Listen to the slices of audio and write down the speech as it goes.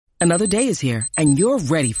Another day is here, and you're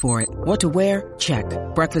ready for it. What to wear? Check.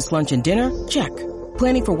 Breakfast, lunch, and dinner? Check.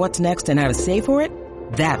 Planning for what's next and how to save for it?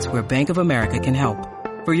 That's where Bank of America can help.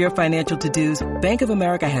 For your financial to-dos, Bank of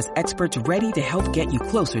America has experts ready to help get you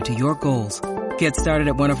closer to your goals. Get started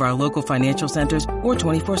at one of our local financial centers or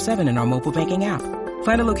 24/7 in our mobile banking app.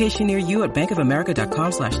 Find a location near you at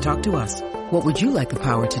bankofamerica.com/talktous. What would you like the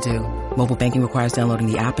power to do? Mobile banking requires downloading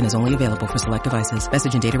the app and is only available for select devices.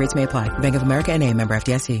 Message and data rates may apply. Bank of America N.A., member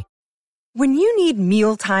FDIC. When you need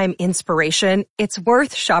mealtime inspiration, it's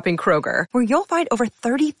worth shopping Kroger, where you'll find over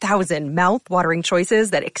 30,000 mouth-watering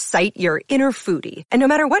choices that excite your inner foodie. And no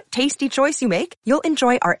matter what tasty choice you make, you'll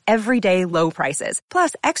enjoy our everyday low prices,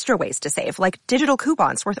 plus extra ways to save, like digital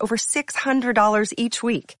coupons worth over $600 each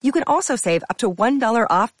week. You can also save up to $1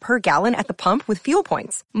 off per gallon at the pump with fuel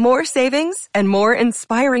points. More savings and more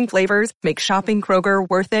inspiring flavors make shopping Kroger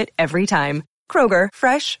worth it every time. Kroger,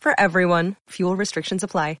 fresh for everyone. Fuel restrictions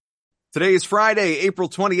apply. Today is Friday, April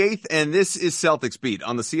 28th, and this is Celtics Beat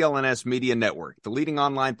on the CLNS Media Network, the leading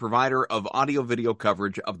online provider of audio-video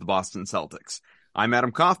coverage of the Boston Celtics. I'm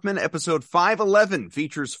Adam Kaufman. Episode 511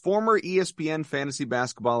 features former ESPN fantasy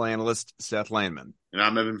basketball analyst Seth Landman. And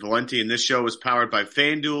I'm Evan Valenti, and this show is powered by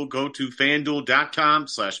FanDuel. Go to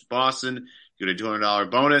FanDuel.com/Boston. Get a $200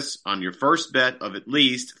 bonus on your first bet of at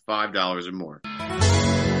least $5 or more.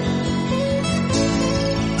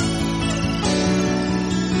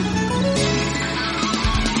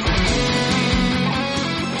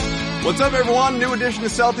 What's up, everyone? New edition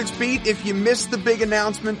of Celtics Beat. If you missed the big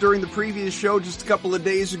announcement during the previous show just a couple of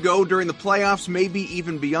days ago during the playoffs, maybe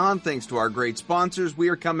even beyond, thanks to our great sponsors, we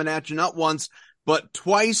are coming at you not once, but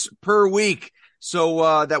twice per week.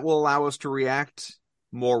 So that will allow us to react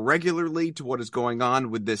more regularly to what is going on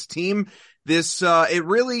with this team. This, it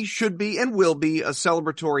really should be and will be a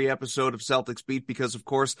celebratory episode of Celtics Beat because, of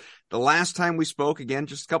course, the last time we spoke, again,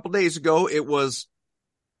 just a couple days ago, it was,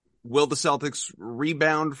 will the Celtics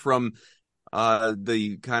rebound from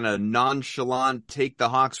the kind of nonchalant, take the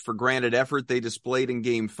Hawks for granted effort they displayed in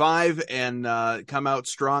Game 5 and come out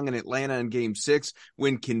strong in Atlanta in Game 6,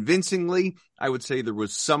 win convincingly? I would say there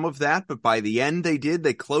was some of that, but by the end they did.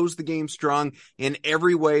 They closed the game strong in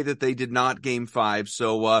every way that they did not Game 5.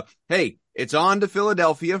 So, hey, it's on to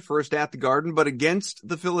Philadelphia, first at the Garden, but against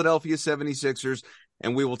the Philadelphia 76ers.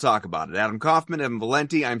 And we will talk about it. Adam Kaufman, Evan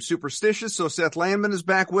Valenti. I'm superstitious, so Seth Landman is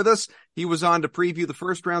back with us. He was on to preview the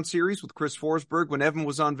first round series with Chris Forsberg when Evan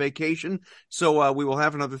was on vacation. So we will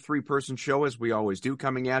have another 3-person show, as we always do,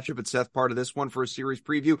 coming at you. But Seth, part of this one for a series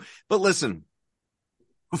preview. But listen,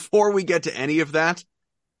 before we get to any of that,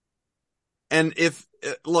 and if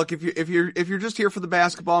you're just here for the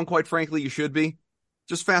basketball, and quite frankly, you should be,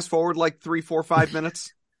 just fast forward like 3, 4, 5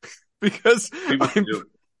 minutes because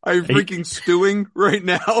I'm freaking stewing right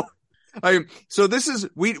now. So this is,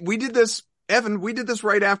 we did this, Evan, we did this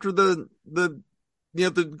right after the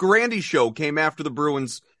Grandy show came after the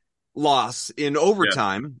Bruins loss in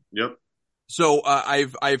overtime. Yep. So,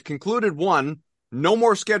 I've concluded no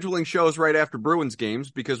more scheduling shows right after Bruins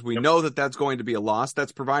games because we know that that's going to be a loss.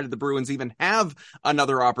 That's provided the Bruins even have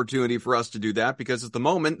another opportunity for us to do that because at the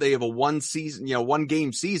moment they have a one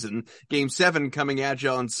game season, Game 7 coming at you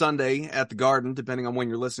on Sunday at the Garden, depending on when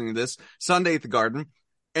you're listening to this, Sunday at the Garden.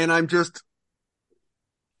 And I'm just,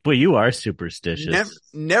 well, you are superstitious.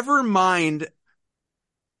 Never mind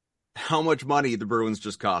how much money the Bruins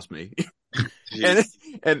just cost me.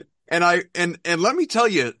 and let me tell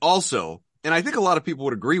you also, and I think a lot of people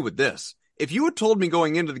would agree with this. If you had told me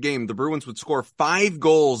going into the game the Bruins would score 5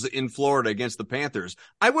 goals in Florida against the Panthers,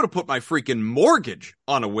 I would have put my freaking mortgage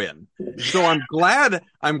on a win. So I'm glad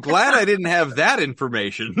I didn't have that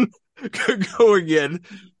information going in.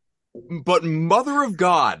 But Mother of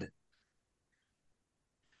God,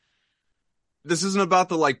 this isn't about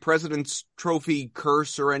the President's Trophy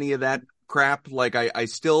curse or any of that crap. I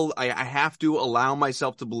have to allow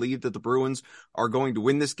myself to believe that the Bruins are going to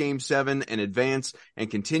win this Game 7 and advance and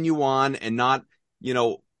continue on and not,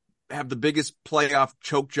 have the biggest playoff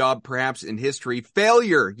choke job perhaps in history.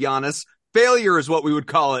 Failure, Giannis. Failure is what we would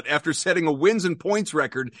call it after setting a wins and points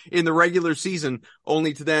record in the regular season,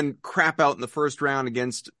 only to then crap out in the first round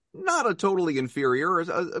against not a totally inferior,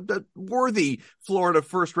 a worthy Florida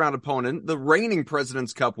first round opponent, the reigning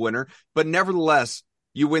President's Cup winner, but nevertheless,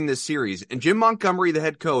 you win this series. And Jim Montgomery, the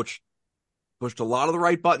head coach, pushed a lot of the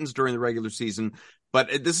right buttons during the regular season,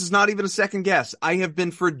 but this is not even a second guess. I have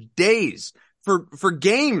been for days, for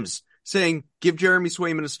games, saying, give Jeremy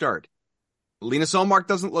Swayman a start. Linus Ullmark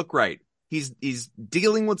doesn't look right. He's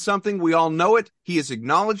dealing with something. We all know it. He has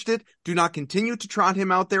acknowledged it. Do not continue to trot him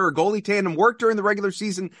out there. A goalie tandem worked during the regular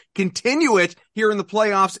season. Continue it here in the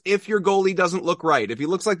playoffs if your goalie doesn't look right. If he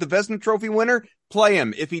looks like the Vezina Trophy winner, play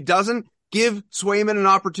him. If he doesn't, give Swayman an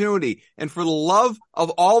opportunity. And for the love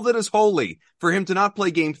of all that is holy, for him to not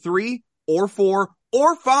play game 3 or 4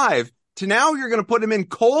 or 5, to now you're going to put him in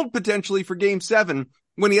cold potentially for game 7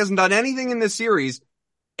 when he hasn't done anything in this series.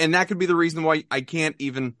 And that could be the reason why I can't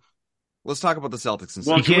even... Let's talk about the Celtics instead.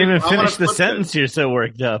 Well, you can't even finish the sentence. You're so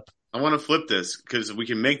worked up. I want to flip this because we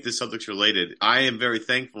can make the Celtics related. I am very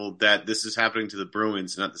thankful that this is happening to the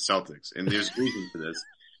Bruins, not the Celtics. And there's reason for this.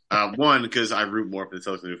 One, because I root more for the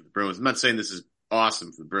Celtics than for the Bruins. I'm not saying this is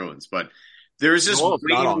awesome for the Bruins, but there's just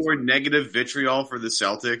way more negative vitriol for the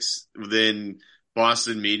Celtics within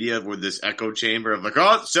Boston media with this echo chamber of like,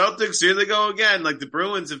 oh, Celtics, here they go again. Like the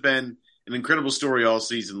Bruins have been an incredible story all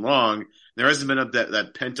season long. There hasn't been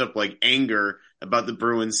that pent up like anger about the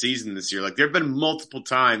Bruins season this year. Like there have been multiple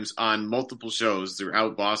times on multiple shows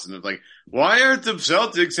throughout Boston of like, why aren't the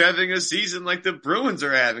Celtics having a season like the Bruins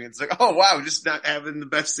are having? It's like, oh wow, just not having the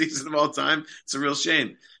best season of all time. It's a real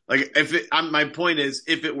shame. Like my point is,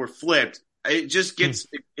 if it were flipped, it just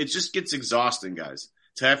gets exhausting, guys,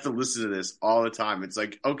 to have to listen to this all the time. It's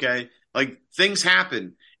like, okay, like things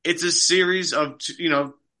happen. It's a series of,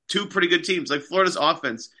 two pretty good teams. Like Florida's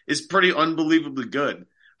offense is pretty unbelievably good.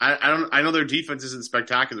 I know their defense isn't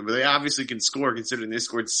spectacular, but they obviously can score considering they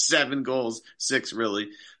scored 7 goals, 6 really,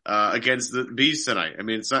 against the Bees tonight. I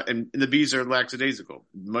mean, it's not, and the Bees are lackadaisical,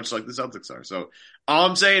 much like the Celtics are. So all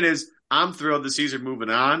I'm saying is I'm thrilled the Seas are moving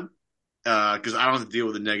on, cause I don't have to deal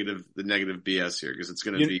with the negative BS here, cause it's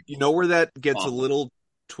going to be. You know where that gets awful. A little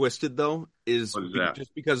twisted though is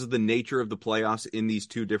just because of the nature of the playoffs in these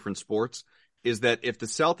two different sports. Is that if the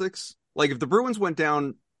Celtics, like if the Bruins went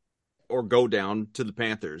down or go down to the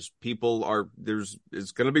Panthers, there's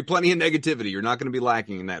going to be plenty of negativity. You're not going to be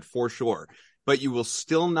lacking in that for sure, but you will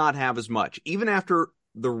still not have as much. Even after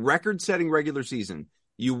the record-setting regular season,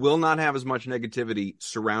 you will not have as much negativity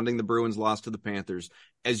surrounding the Bruins' loss to the Panthers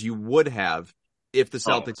as you would have if the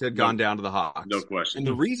Celtics had gone down to the Hawks. No question. And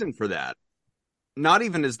the reason for that, not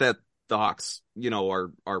even is that the Hawks,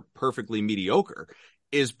 are perfectly mediocre,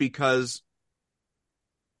 is because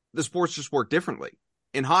the sports just work differently.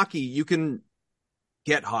 In hockey, you can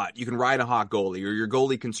get hot. You can ride a hot goalie, or your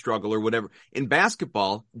goalie can struggle or whatever. In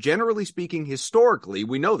basketball, generally speaking, historically,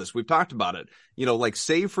 we know this. We've talked about it. Like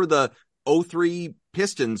save for the 2003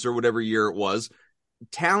 Pistons or whatever year it was,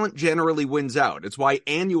 talent generally wins out. It's why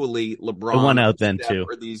annually LeBron won out then too.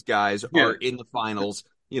 Or these guys are in the finals,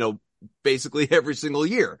 basically every single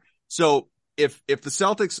year. So if the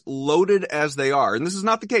Celtics loaded as they are, and this is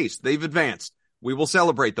not the case, they've advanced. We will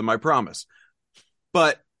celebrate them, I promise.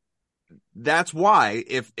 But that's why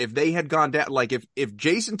if they had gone down, like if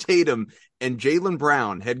Jason Tatum and Jaylen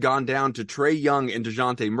Brown had gone down to Trae Young and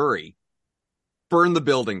DeJounte Murray, burn the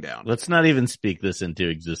building down. Let's not even speak this into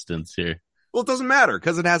existence here. Well, it doesn't matter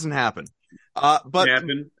because it hasn't happened. But can't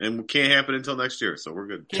happen, and can't happen until next year, so we're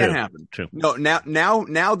good. Can't happen. True. No,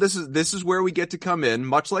 now this is where we get to come in,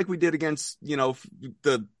 much like we did against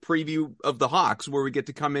the preview of the Hawks, where we get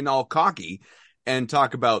to come in all cocky and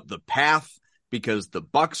talk about the path, because the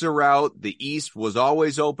Bucks are out. The East was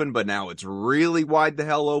always open, but now it's really wide the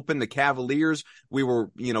hell open. The Cavaliers, we were,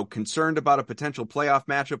 concerned about a potential playoff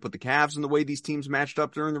matchup with the Cavs and the way these teams matched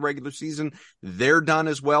up during the regular season. They're done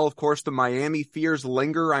as well. Of course, the Miami fears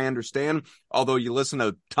linger, I understand. Although you listen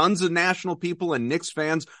to tons of national people and Knicks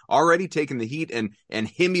fans already taking the Heat and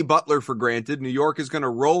Jimmy Butler for granted. New York is going to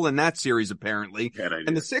roll in that series, apparently.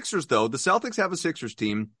 And the Sixers, though, the Celtics have a Sixers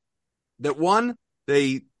team that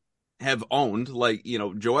they have owned, like,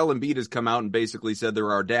 Joel Embiid has come out and basically said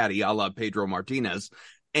they're our daddy, a la Pedro Martinez.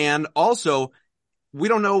 And also, we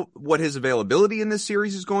don't know what his availability in this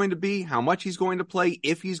series is going to be, how much he's going to play,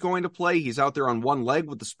 if he's going to play. He's out there on one leg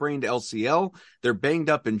with the sprained LCL. They're banged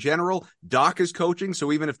up in general. Doc is coaching,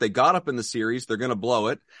 so even if they got up in the series, they're going to blow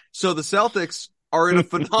it. So the Celtics are in a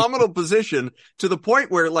phenomenal position to the point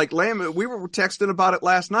where, like, Landman, we were texting about it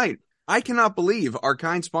last night. I cannot believe our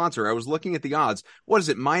kind sponsor. I was looking at the odds. What is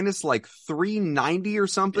it? Minus like 390 or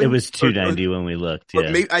something? It was 290 when we looked.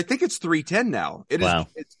 Yeah. Maybe, I think it's 310 now. Wow.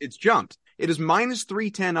 It's jumped. It is minus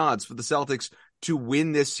 310 odds for the Celtics to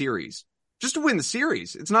win this series. Just to win the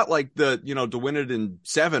series. It's not like to win it in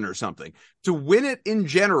 7 or something. To win it in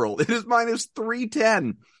general, it is minus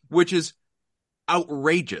 310, which is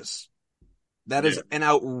outrageous. That is an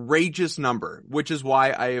outrageous number, which is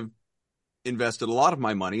why I have invested a lot of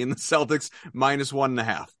my money in the Celtics minus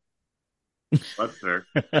 1.5. That's fair.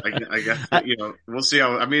 I guess we'll see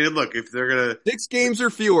how. I mean, look, if they're gonna 6 games or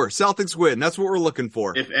fewer, Celtics win. That's what we're looking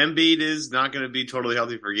for. If Embiid is not going to be totally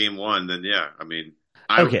healthy for game 1, then yeah, I mean,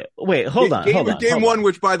 okay, wait, hold on. Game 1,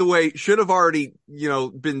 which by the way should have already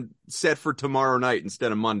been set for tomorrow night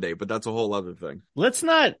instead of Monday, but that's a whole other thing. Let's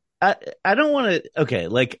not. I don't want to. Okay,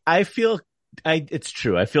 like I feel. It's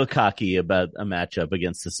true. I feel cocky about a matchup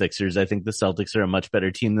against the Sixers. I think the Celtics are a much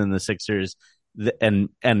better team than the Sixers, and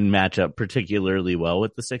match up particularly well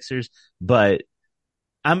with the Sixers. But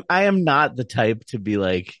I am not the type to be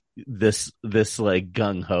like this like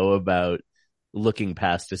gung ho about looking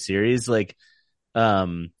past a series. Like,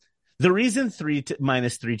 the reason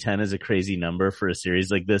minus 310 is a crazy number for a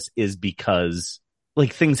series like this is because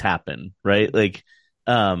like things happen, right? Like,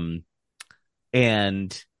 and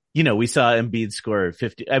we saw Embiid score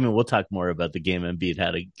 50. I mean, we'll talk more about the game Embiid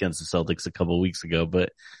had against the Celtics a couple of weeks ago,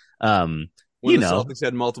 but when the Celtics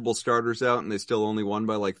had multiple starters out and they still only won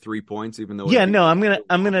by like 3 points, even though I'm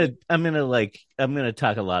gonna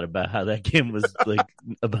talk a lot about how that game was like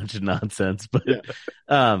a bunch of nonsense, but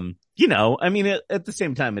I mean, at the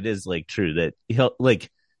same time, it is like true that he'll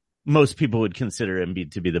like most people would consider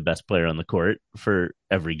Embiid to be the best player on the court for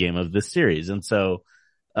every game of this series, and so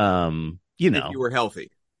if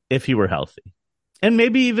he were healthy, and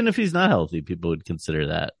maybe even if he's not healthy, people would consider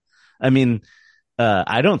that. I mean,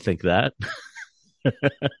 I don't think that.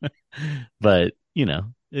 But you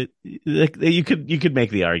could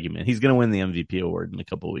make the argument he's going to win the MVP award in a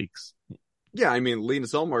couple weeks. Yeah, I mean,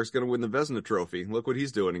 Linus Ullmark's going to win the Vezina Trophy. Look what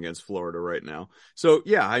he's doing against Florida right now. So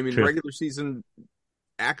yeah, I mean, regular season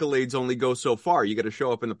accolades only go so far. You got to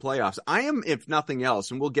show up in the playoffs. I am, if nothing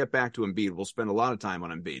else, and we'll get back to Embiid. We'll spend a lot of time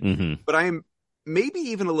on Embiid, but I am maybe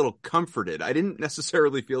even a little comforted. I didn't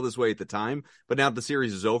necessarily feel this way at the time, but now that the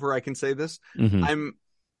series is over, I can say this.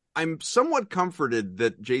 I'm somewhat comforted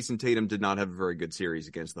that Jason Tatum did not have a very good series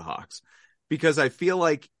against the Hawks, because I feel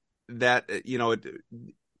like that,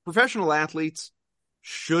 professional athletes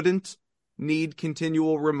shouldn't need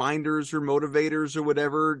continual reminders or motivators or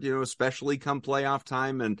whatever, especially come playoff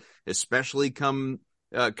time, and especially coming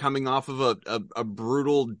off of a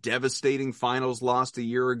brutal, devastating finals loss a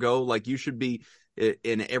year ago. Like, you should be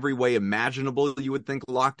in every way imaginable, you would think,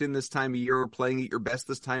 locked in this time of year, or playing at your best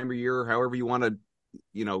this time of year, or however you want to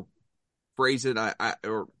phrase it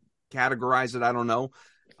or categorize it. I don't know,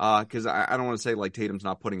 because I don't want to say like Tatum's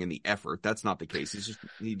not putting in the effort. That's not the case. It's just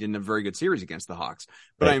he didn't have a very good series against the Hawks.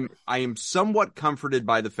 But right. I am somewhat comforted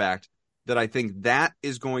by the fact that I think that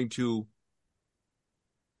is going to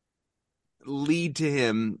lead to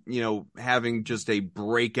him, having just a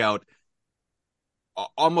breakout,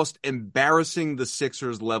 almost embarrassing the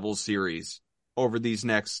Sixers level series over these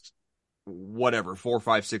next 4,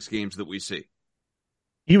 5, 6 games that we see.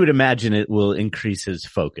 You would imagine it will increase his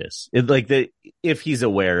focus. If he's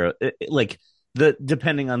aware,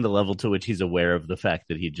 depending on the level to which he's aware of the fact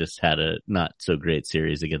that he just had a not so great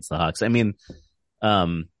series against the Hawks. I mean,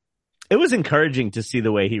 it was encouraging to see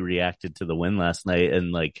the way he reacted to the win last night,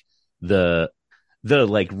 and like the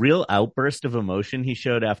real outburst of emotion he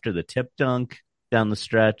showed after the tip dunk down the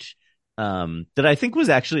stretch, that I think was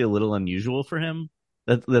actually a little unusual for him.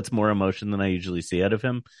 That's more emotion than I usually see out of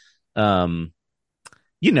him.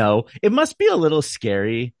 It must be a little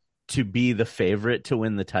scary to be the favorite to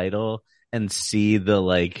win the title and see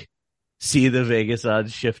the Vegas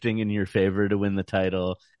odds shifting in your favor to win the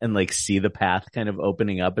title, and like see the path kind of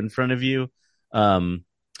opening up in front of you.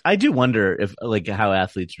 I do wonder if how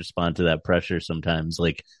athletes respond to that pressure sometimes,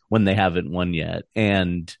 like when they haven't won yet.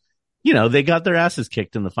 And, they got their asses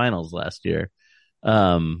kicked in the finals last year.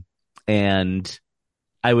 And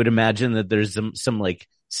I would imagine that there's some like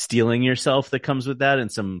stealing yourself that comes with that,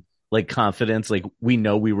 and some like confidence. Like, we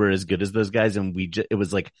know we were as good as those guys, and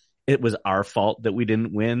it was our fault that we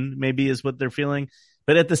didn't win, maybe, is what they're feeling.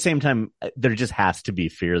 But at the same time, there just has to be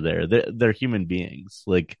fear there. They're human beings,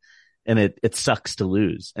 and it sucks to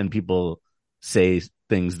lose, and people say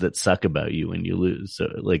things that suck about you when you lose. So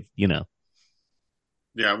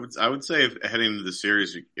Yeah, I would say if heading into the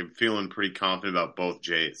series, you're feeling pretty confident about both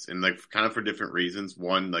Jays, and kind of for different reasons.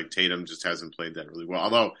 One, Tatum just hasn't played that really well,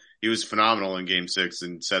 although he was phenomenal in Game 6.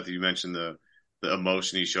 And Seth, you mentioned the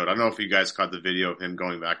emotion he showed. I don't know if you guys caught the video of him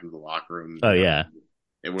going back into the locker room. Oh yeah,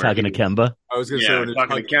 talking to Kemba. I was going to say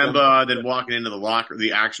talking to Kemba, then walking into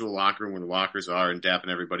the actual locker room where the lockers are, and dapping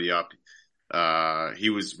everybody up. He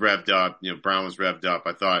was revved up. Brown was revved up.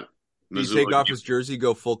 I thought. Did he take off his jersey,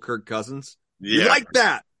 go full Kirk Cousins? Yeah. You like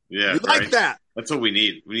that? Yeah, you like that? That's what we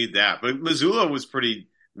need. We need that. But Mazzulla was pretty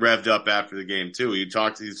revved up after the game too. He's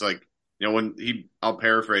like, I'll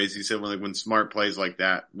paraphrase. He said when Smart plays like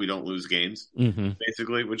that, we don't lose games,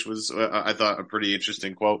 basically, which was I thought a pretty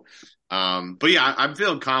interesting quote. But yeah, I'm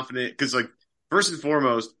feeling confident because first and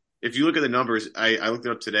foremost, if you look at the numbers, I looked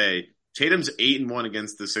it up today. Tatum's 8-1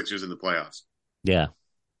 against the Sixers in the playoffs. Yeah.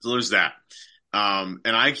 So there's that. And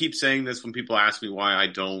I keep saying this when people ask me why I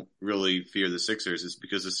don't really fear the Sixers. It's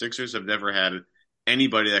because the Sixers have never had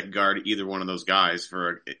anybody that can guard either one of those guys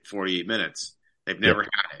for 48 minutes. They've never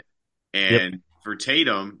had it. And for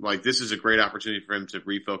Tatum, this is a great opportunity for him to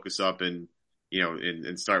refocus up and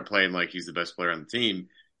start playing like he's the best player on the team.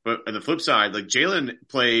 But on the flip side, Jalen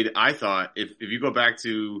played, I thought, if you go back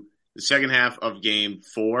to the second half of Game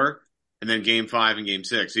 4 and then Game 5 and Game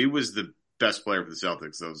 6, he was the best player for the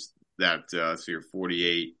Celtics. So you're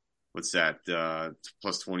 48, what's that,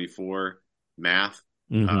 plus 24 math,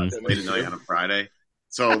 late at night on a Friday.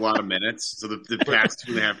 So a lot of minutes. So the past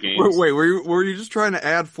 2.5 games. Wait, were you just trying to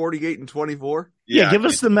add 48 and 24? Yeah, give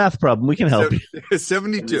us the math problem. We can help you.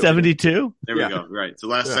 72. 72? There we go. Right. So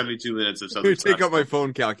last 72 minutes of something. Take out my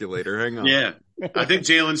phone calculator. Hang on. Yeah. I think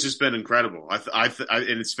Jalen's just been incredible.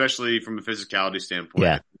 And especially from a physicality standpoint.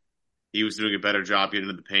 Yeah. He was doing a better job getting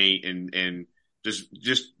into the paint and just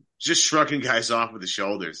shrugging guys off with the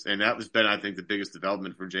shoulders. And that has been, I think, the biggest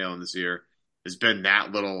development for Jalen this year has been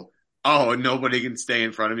that little, nobody can stay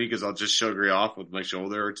in front of me because I'll just sugar you off with my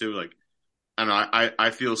shoulder or two. I don't know.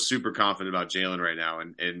 I feel super confident about Jalen right now.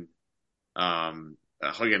 And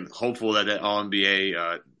again, hopeful that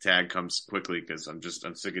All-NBA tag comes quickly because I'm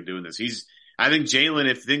sick of doing this. I think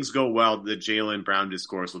Jalen, if things go well, the Jalen Brown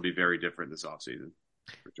discourse will be very different this offseason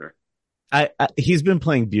for sure. He's been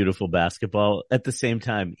playing beautiful basketball. At the same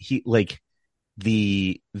time, he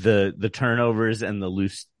the turnovers and the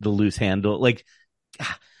loose handle.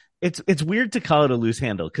 It's weird to call it a loose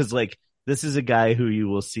handle because this is a guy who you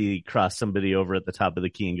will see cross somebody over at the top of the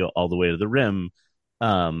key and go all the way to the rim.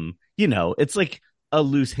 It's like a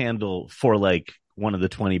loose handle for one of the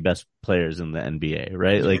 20 best players in the NBA,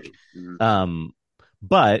 right?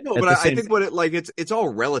 But I think it's all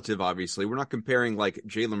relative. Obviously, we're not comparing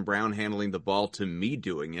Jaylen Brown handling the ball to me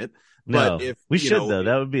doing it. No, but if we should though,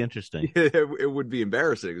 that would be interesting. It would be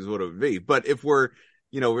embarrassing, is what it would be. But if we're,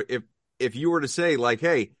 if you were to say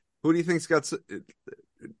hey, who do you think's got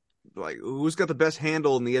who's got the best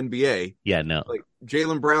handle in the NBA? Yeah, no,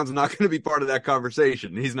 Jaylen Brown's not going to be part of that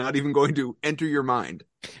conversation. He's not even going to enter your mind.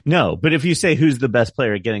 No, but if you say who's the best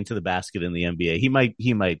player at getting to the basket in the NBA,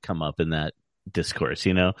 he might come up in that discourse,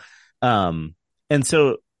 and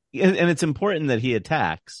so it's important that he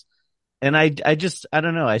attacks. And I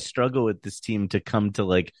don't know, I struggle with this team to come to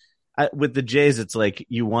with the Jays, it's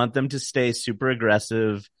you want them to stay super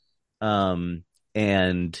aggressive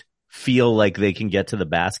and feel like they can get to the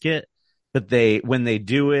basket, but when they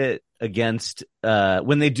do it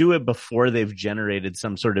before they've generated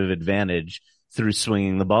some sort of advantage through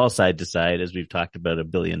swinging the ball side to side, as we've talked about a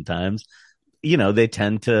billion times, they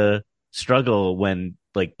tend to struggle when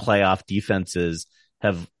playoff defenses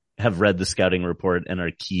have read the scouting report and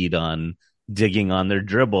are keyed on digging on their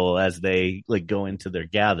dribble as they go into their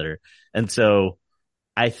gather. And so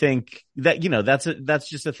I think that, that's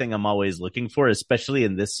just a thing I'm always looking for, especially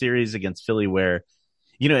in this series against Philly where,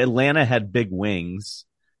 Atlanta had big wings,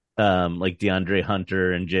 like DeAndre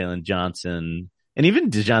Hunter and Jalen Johnson, and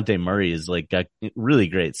even DeJounte Murray is got really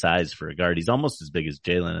great size for a guard. He's almost as big as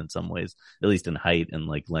Jalen in some ways, at least in height and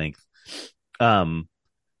length.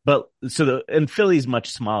 But Philly's much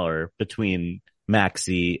smaller between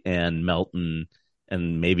Maxey and Melton,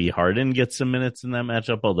 and maybe Harden gets some minutes in that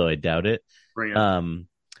matchup, although I doubt it.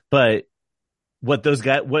 But what those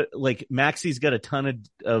guys, Maxey's got a ton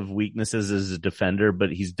of weaknesses as a defender, but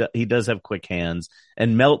he does have quick hands,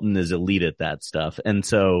 and Melton is elite at that stuff. And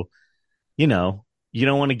so, you don't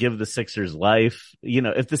want to give the Sixers life.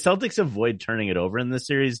 If the Celtics avoid turning it over in this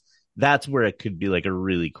series, that's where it could be a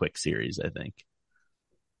really quick series, I think.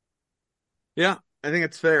 Yeah, I think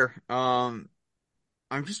it's fair. I'm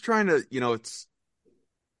just trying to,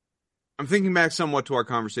 I'm thinking back somewhat to our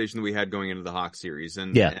conversation that we had going into the Hawks series,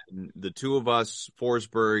 and the two of us,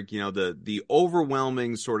 Forsberg, the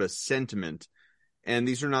overwhelming sort of sentiment, and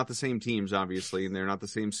these are not the same teams, obviously, and they're not the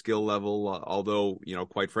same skill level, although,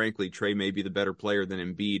 quite frankly, Trey may be the better player than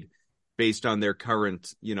Embiid based on their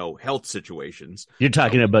current, health situations. You're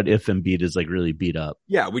talking about if Embiid is really beat up.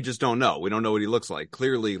 Yeah, we just don't know. We don't know what he looks like.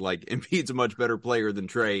 Clearly, Embiid's a much better player than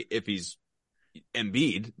Trey if he's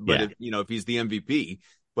Embiid, but if he's the MVP.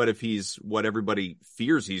 But if he's what everybody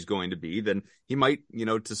fears he's going to be, then he might,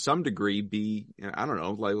 to some degree be, I don't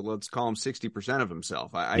know, let's call him 60% of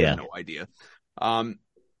himself. I have no idea.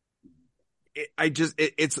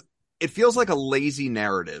 It's it feels like a lazy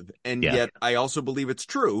narrative, and Yeah. yet I also believe it's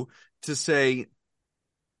true to say,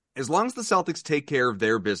 as long as the Celtics take care of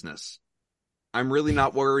their business, I'm really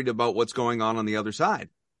not worried about what's going on the other side.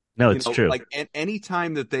 No, it's true. Like any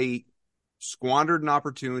time that they squandered an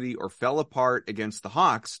opportunity or fell apart against the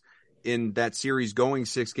Hawks in that series going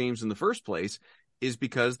 6 games in the first place is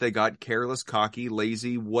because they got careless, cocky,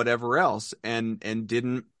 lazy, whatever else, and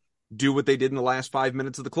didn't do what they did in the last 5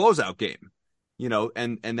 minutes of the closeout game,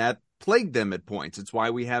 and that plagued them at points. It's why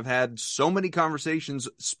we have had so many conversations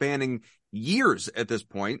spanning years at this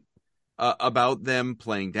point about them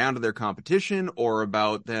playing down to their competition, or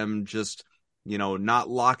about them just, not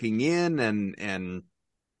locking in, and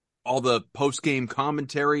all the post-game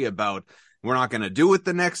commentary about we're not going to do it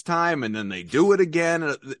the next time, and then they do it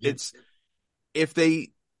again. It's, if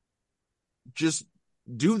they just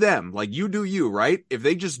do them, like you do you, right? If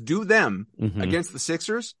they just do them against the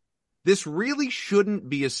Sixers, this really shouldn't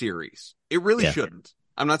be a series. It really shouldn't.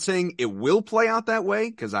 I'm not saying it will play out that way,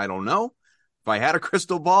 because I don't know. If I had a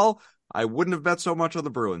crystal ball, I wouldn't have bet so much on the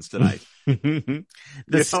Bruins tonight.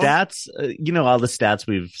 Stats, all the stats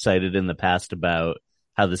we've cited in the past about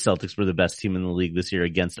how the Celtics were the best team in the league this year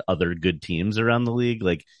against other good teams around the league.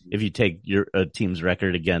 Like, if you take your team's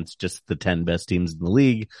record against just the 10 best teams in the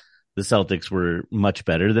league, the Celtics were much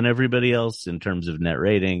better than everybody else in terms of net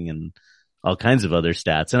rating and all kinds of other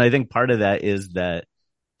stats. And I think part of that is that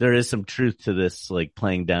there is some truth to this, like,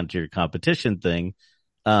 playing down to your competition thing.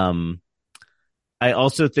 I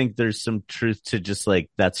also think there's some truth to just,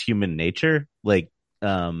 like, that's human nature. Like,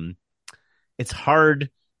 it's hard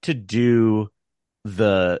to do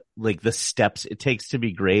the steps it takes to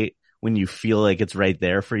be great when you feel like it's right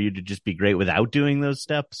there for you to just be great without doing those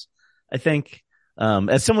steps. I think,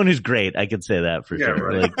 as someone who's great, I could say that for sure.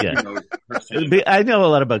 Right. Like, I know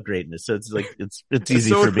a lot about greatness, so it's like, it's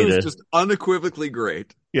easy for me to just unequivocally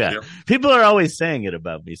great. Yeah. Yep. People are always saying it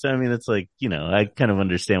about me. So, I mean, it's like, I kind of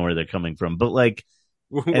understand where they're coming from, but, like,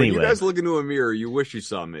 when anyway. You guys look into a mirror, you wish you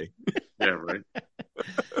saw me. Yeah, right.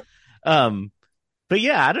 But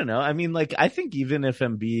yeah, I don't know. I mean, like, I think even if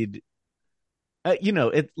Embiid,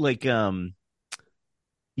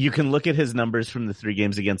 you can look at his numbers from the 3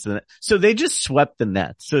 games against the Nets. So they just swept the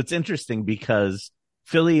Nets. So it's interesting because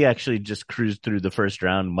Philly actually just cruised through the first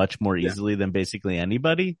round much more easily than basically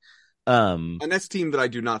anybody. And that's a team that I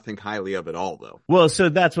do not think highly of at all, though. Well, so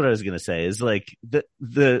that's what I was going to say is, like,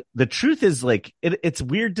 the truth is, like, it's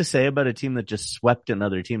weird to say about a team that just swept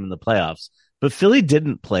another team in the playoffs, but Philly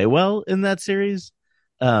didn't play well in that series.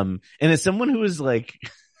 And as someone who is, like,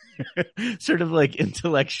 sort of, like,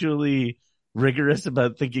 intellectually rigorous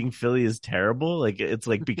about thinking Philly is terrible, like, it's,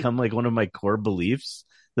 like, become, like, one of my core beliefs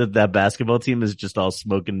that basketball team is just all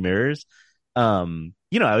smoke and mirrors.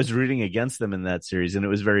 I was rooting against them in that series, and it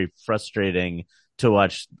was very frustrating to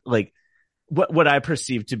watch, like, what I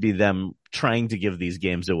perceived to be them trying to give these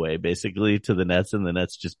games away, basically, to the Nets, and the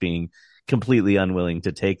Nets just being completely unwilling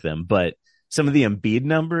to take them. But some of the Embiid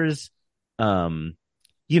numbers, I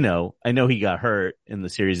know he got hurt in the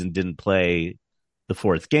series and didn't play the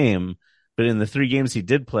 4th game, but in the 3 games he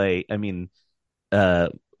did play, I mean,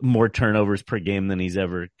 more turnovers per game than he's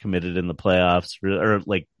ever committed in the playoffs, or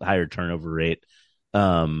like higher turnover rate.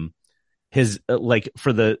 His like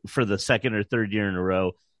for the second or third year in a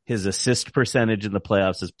row, his assist percentage in the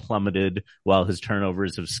playoffs has plummeted while his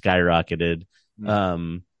turnovers have skyrocketed. We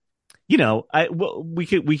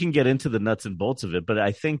can get into the nuts and bolts of it, but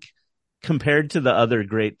I think compared to the other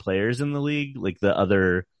great players in the league, like the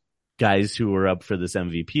other guys who were up for this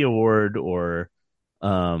MVP award, or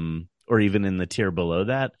even in the tier below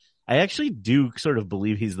that, I actually do sort of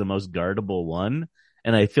believe he's the most guardable one.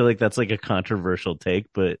 And I feel like that's like a controversial take,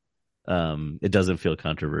 but it doesn't feel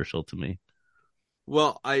controversial to me.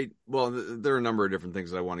 Well, there are a number of different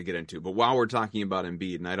things that I want to get into, but while we're talking about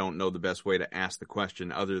Embiid, and I don't know the best way to ask the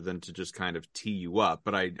question other than to just kind of tee you up,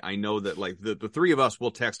 but I know that, like, the 3 of us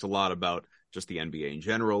will text a lot about just the NBA in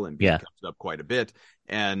general, and Embiid comes up quite a bit,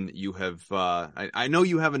 and you have I know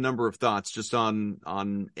you have a number of thoughts just on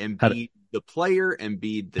Embiid the player,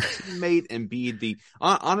 Embiid the teammate, Embiid the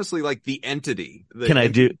honestly, like, the entity,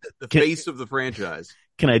 the face of the franchise.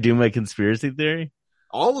 Can I do my conspiracy theory?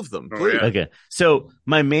 All of them, please. Yeah. Okay. So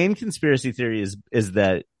my main conspiracy theory is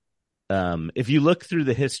that if you look through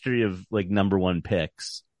the history of, like, number 1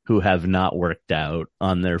 picks who have not worked out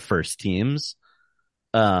on their first teams,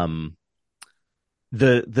 the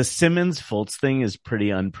Simmons Fultz thing is pretty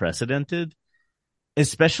unprecedented,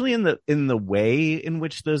 especially in the way in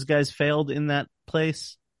which those guys failed in that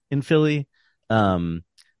place in Philly,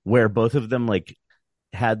 where both of them, like,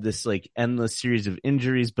 had this, like, endless series of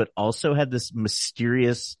injuries, but also had this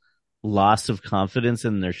mysterious loss of confidence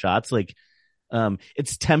in their shots. Like,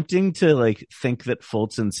 it's tempting to like think that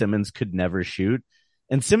Fultz and Simmons could never shoot.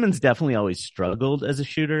 And Simmons definitely always struggled as a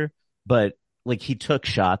shooter, but like he took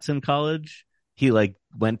shots in college. He like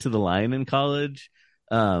went to the line in college.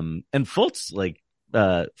 And Fultz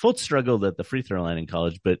struggled at the free throw line in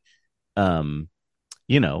college, but,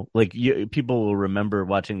 people will remember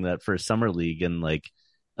watching that first summer league and like,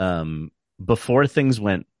 before things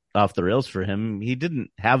went off the rails for him, he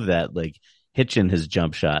didn't have that like hitch in his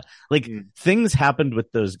jump shot. Like things happened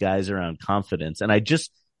with those guys around confidence. And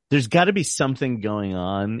there's got to be something going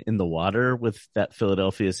on in the water with that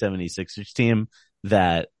Philadelphia 76ers team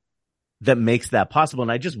that makes that possible.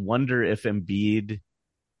 And I just wonder if Embiid,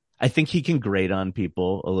 I think he can grate on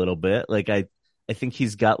people a little bit. Like I think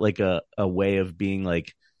he's got like a way of being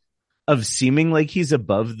like, of seeming like he's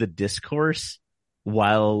above the discourse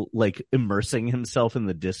while like immersing himself in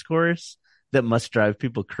the discourse that must drive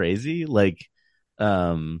people crazy. Like,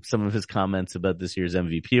 some of his comments about this year's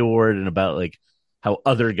MVP award and about like how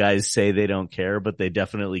other guys say they don't care, but they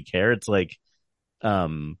definitely care. It's like,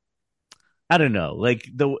 I don't know, like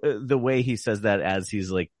the way he says that as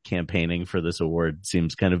he's like campaigning for this award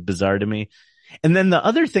seems kind of bizarre to me. And then the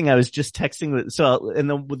other thing I was just texting with, and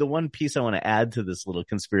the one piece I want to add to this little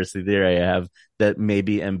conspiracy theory I have that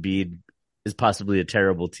maybe Embiid is possibly a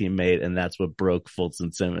terrible teammate and that's what broke Fultz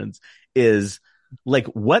and Simmons is like,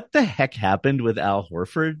 what the heck happened with Al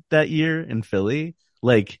Horford that year in Philly?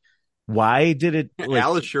 Like, why did it? Like,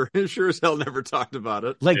 Al sure as hell never talked about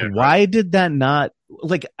it. Like, why did that not?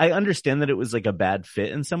 Like, I understand that it was like a bad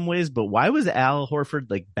fit in some ways, but why was Al Horford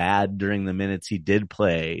like bad during the minutes he did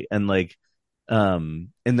play, and like, and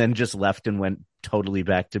then just left and went totally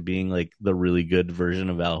back to being like the really good version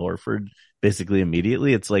of Al Horford basically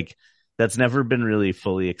immediately? It's like that's never been really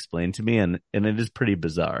fully explained to me, and it is pretty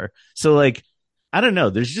bizarre. So like, I don't know.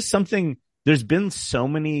 There's just something. There's been so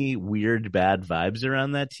many weird, bad vibes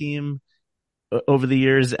around that team over the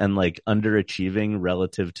years and like underachieving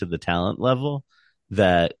relative to the talent level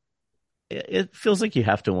that it feels like you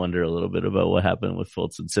have to wonder a little bit about what happened with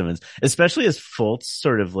Fultz and Simmons, especially as Fultz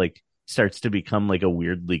sort of like starts to become like a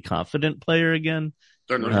weirdly confident player again.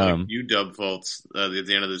 Starting to like UW Fultz at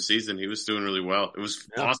the end of the season. He was doing really well. It was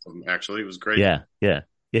awesome, actually. It was great. Yeah.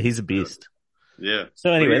 He's a beast. Yeah.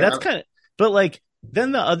 So anyway, that's kind of, but like,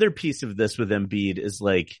 then the other piece of this with Embiid is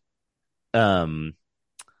like,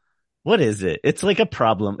 what is it? It's like a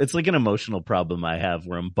problem. It's like an emotional problem I have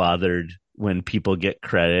where I'm bothered when people get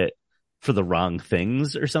credit for the wrong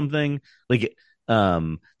things or something. Like,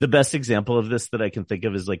 the best example of this that I can think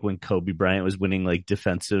of is like when Kobe Bryant was winning like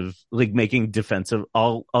defensive, like making defensive,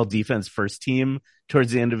 all defense first team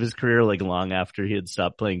towards the end of his career, like long after he had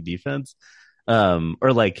stopped playing defense.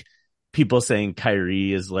 Or like, people saying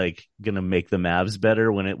Kyrie is like going to make the Mavs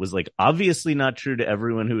better when it was like obviously not true to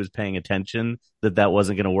everyone who was paying attention that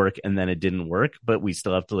wasn't going to work. And then it didn't work, but we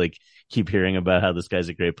still have to like keep hearing about how this guy's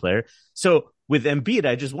a great player. So with Embiid,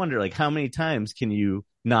 I just wonder like how many times can you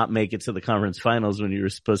not make it to the conference finals when you were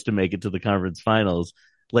supposed to make it to the conference finals?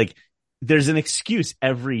 Like there's an excuse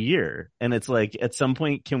every year. And it's like, at some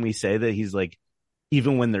point, can we say that he's like,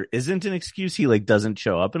 even when there isn't an excuse, he like doesn't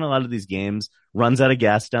show up in a lot of these games, runs out of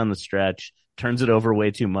gas down the stretch, turns it over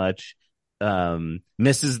way too much,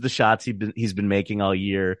 misses the shots he's been making all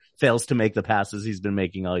year, fails to make the passes he's been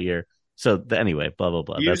making all year. So anyway, blah, blah,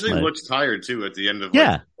 blah. He usually looks tired too at the end of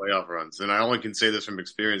playoff runs. And I only can say this from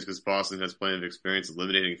experience because Boston has plenty of experience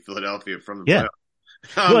eliminating Philadelphia from the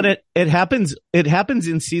playoffs. Well, it happens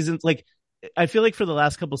in seasons like, I feel like for the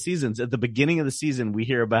last couple seasons, at the beginning of the season, we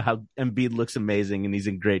hear about how Embiid looks amazing and he's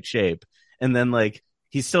in great shape. And then like,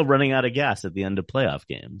 he's still running out of gas at the end of playoff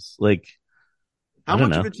games. Like, how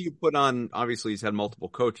much of it do you put on, obviously he's had multiple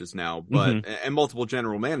coaches now, but, and multiple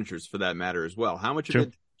general managers for that matter as well. How much of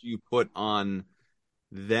it do you put on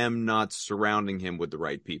them not surrounding him with the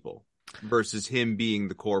right people versus him being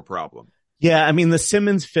the core problem? Yeah, I mean, the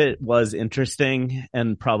Simmons fit was interesting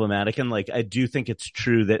and problematic. And like, I do think it's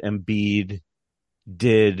true that Embiid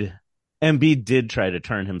did try to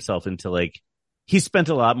turn himself into like, he spent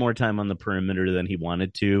a lot more time on the perimeter than he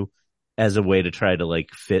wanted to as a way to try to like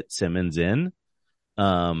fit Simmons in.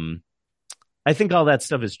 I think all that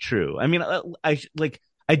stuff is true. I mean,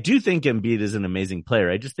 I do think Embiid is an amazing player.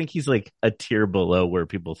 I just think he's like a tier below where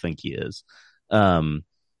people think he is. But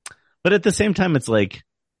at the same time, it's like,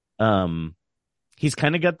 he's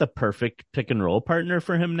kind of got the perfect pick and roll partner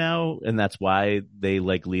for him now. And that's why they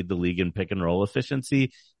like lead the league in pick and roll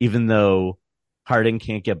efficiency, even though Harden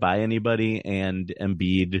can't get by anybody and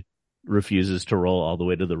Embiid refuses to roll all the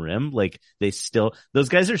way to the rim. Like those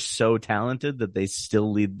guys are so talented that they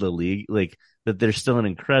still lead the league. Like that they're still an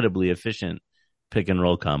incredibly efficient pick and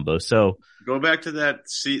roll combo. So go back to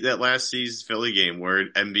that last season's Philly game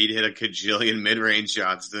where Embiid hit a kajillion mid-range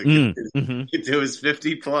shots to get to his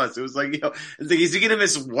 50 plus. It was like, is he going to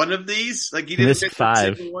miss one of these? Like he didn't miss miss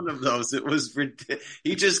 5. one of those. It was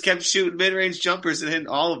he just kept shooting mid-range jumpers and hitting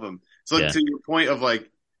all of them. So to your point of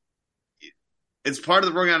like, it's part of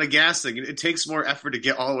the running out of gas thing. It takes more effort to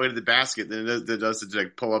get all the way to the basket than it does to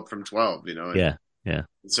like pull up from 12. Yeah.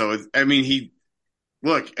 So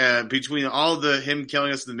between all him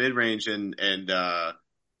killing us in the mid range and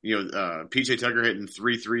PJ Tucker hitting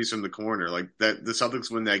 3 threes from the corner, like that, the Celtics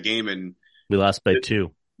win that game, and we lost by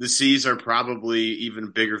 2. The C's are probably even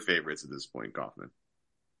bigger favorites at this point. Kaufman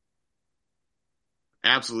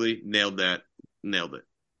absolutely nailed that. Nailed it.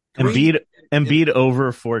 Embiid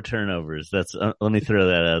over 4 turnovers. That's let me throw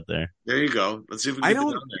that out there. There you go. Let's see if we can get it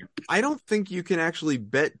down there. I don't think you can actually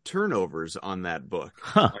bet turnovers on that book.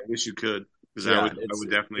 I wish you could, because I would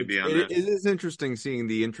definitely be on that. It is interesting seeing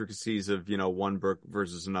the intricacies of one book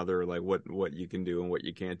versus another, like what you can do and what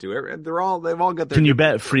you can't do. They've all got their. Can you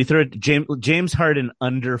bet free throw? James Harden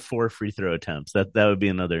under 4 free throw attempts. That would be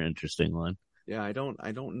another interesting one. Yeah, I don't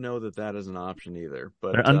know that is an option either.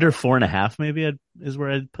 But or under 4.5 maybe is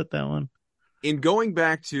where I'd put that one. In going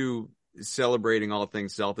back to celebrating all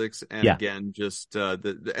things Celtics, and again, just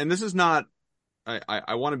and this is not.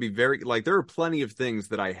 I want to be very there are plenty of things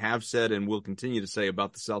that I have said and will continue to say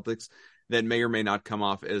about the Celtics that may or may not come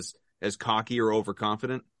off as cocky or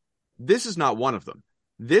overconfident. This is not one of them.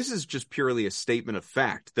 This is just purely a statement of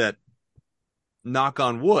fact that, knock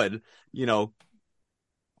on wood,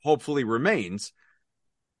 hopefully remains.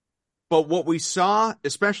 But what we saw,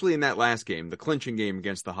 especially in that last game, the clinching game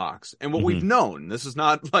against the Hawks, and what we've known, this is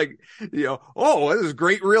not like, this is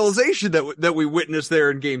great realization that we witnessed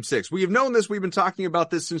there in Game 6. We have known this. We've been talking about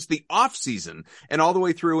this since the offseason and all the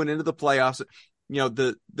way through and into the playoffs.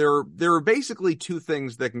 There are basically 2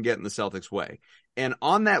 things that can get in the Celtics' way. And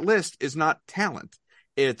on that list is not talent.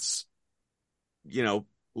 It's,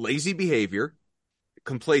 lazy behavior,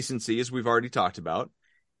 complacency, as we've already talked about,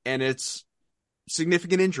 and it's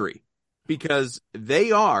significant injury. Because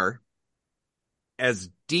they are as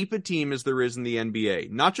deep a team as there is in the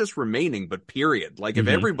NBA, not just remaining, but period. Like if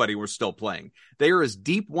everybody were still playing, they are as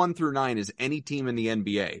deep 1 through 9 as any team in the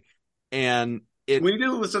NBA. And can we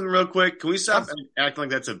do something real quick? Can we stop acting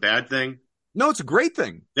like that's a bad thing? No, it's a great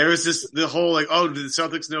thing. There was the whole do the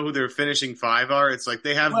Celtics know who their finishing 5 are? It's like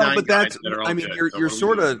they have 9 guys that are all good.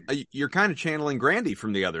 You're kind of channeling Grandy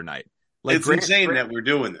from the other night. Like it's insane that we're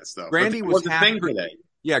doing this though. Grandy was the thing today.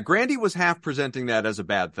 Yeah, Grandy was half presenting that as a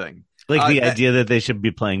bad thing. Like the idea that they should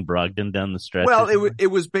be playing Brogdon down the stretch. Well, it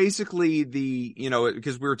was basically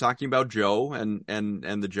because we were talking about Joe and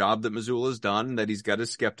the job that Mazzulla's done, that he's got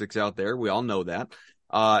his skeptics out there. We all know that.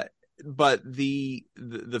 But the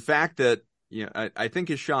fact that, I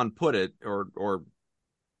think as Sean put it, or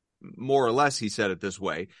more or less he said it this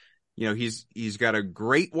way, he's got a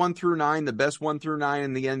great 1 through 9, the best 1 through 9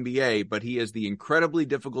 in the NBA, but he has the incredibly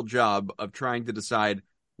difficult job of trying to decide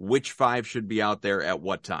which 5 should be out there at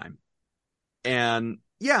what time. And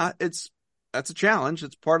that's a challenge.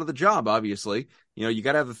 It's part of the job, obviously. You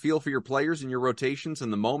got to have a feel for your players and your rotations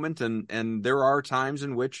and the moment. And there are times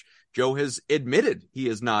in which Joe has admitted he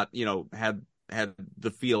has not, had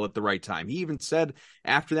the feel at the right time. He even said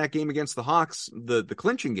after that game against the Hawks, the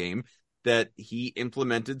clinching game, that he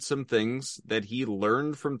implemented some things that he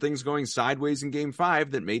learned from things going sideways in Game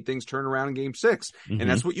 5 that made things turn around in Game 6. And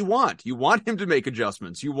that's what you want. You want him to make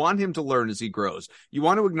adjustments. You want him to learn as he grows. You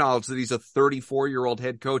want to acknowledge that he's a 34-year-old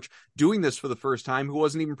head coach doing this for the first time, who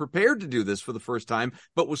wasn't even prepared to do this for the first time,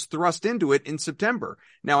 but was thrust into it in September.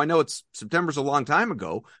 Now, I know September's a long time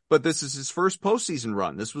ago, but this is his first postseason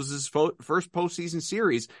run. This was his first postseason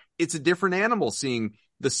series. It's a different animal seeing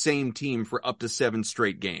the same team for up to 7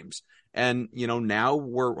 straight games. And, now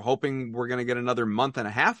we're hoping we're going to get another month and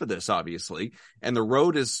a half of this, obviously. And the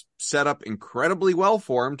road is set up incredibly well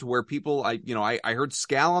for him, to where people, I heard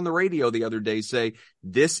Scal on the radio the other day say,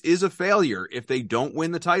 this is a failure if they don't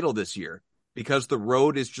win the title this year, because the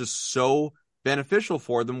road is just so beneficial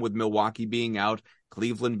for them, with Milwaukee being out,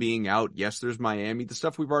 Cleveland being out. Yes, there's Miami, the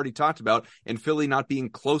stuff we've already talked about, and Philly not being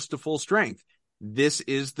close to full strength. This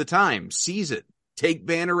is the time. Seize it. Take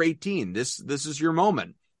banner 18. This is your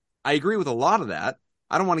moment. I agree with a lot of that.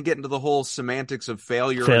 I don't want to get into the whole semantics of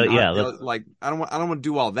failure. I don't want to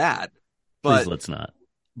do all that. But please, let's not.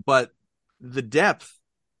 But the depth,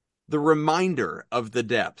 the reminder of the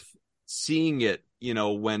depth, seeing it,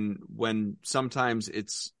 when sometimes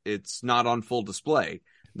it's not on full display,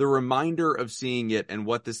 the reminder of seeing it and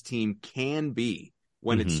what this team can be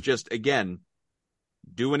when it's just, again,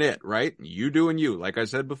 doing it, right? You doing you, like I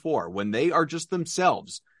said before. When they are just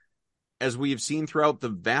themselves, as we have seen throughout the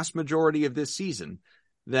vast majority of this season,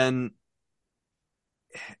 then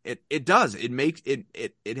it does. It makes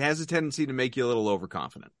it has a tendency to make you a little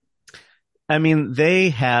overconfident. I mean, they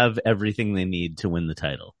have everything they need to win the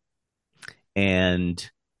title.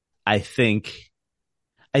 And I think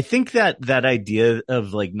that idea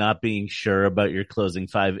of like not being sure about your closing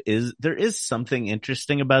five there is something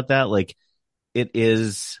interesting about that. Like it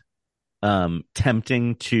is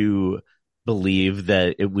tempting to believe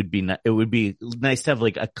that it would be nice to have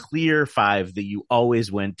like a clear five that you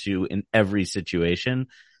always went to in every situation.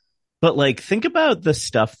 But like think about the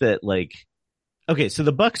stuff that like, okay, so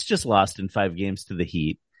the Bucks just lost in 5 games to the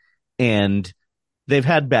Heat, and they've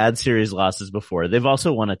had bad series losses before. They've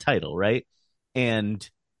also won a title, right? And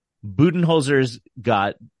Budenholzer's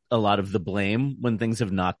got a lot of the blame when things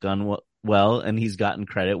have not gone well, and he's gotten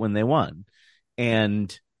credit when they won.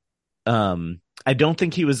 And I don't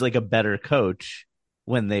think he was like a better coach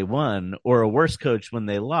when they won or a worse coach when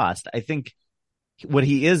they lost. I think what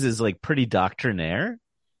he is like pretty doctrinaire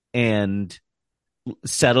and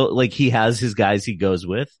settle. Like he has his guys he goes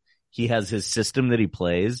with. He has his system that he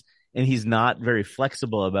plays, and he's not very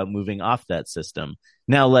flexible about moving off that system.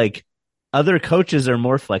 Now, like other coaches are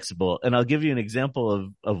more flexible, and I'll give you an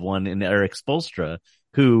example of one in Eric Spoelstra,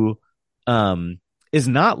 who is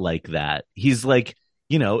not like that. He's like,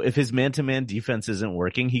 you know, if his man-to-man defense isn't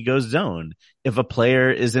working, he goes zone. If a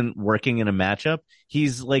player isn't working in a matchup,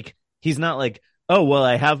 he's not like, oh, well,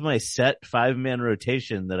 I have my set 5-man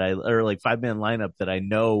rotation or like 5-man lineup that I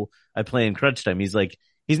know I play in crunch time. He's like,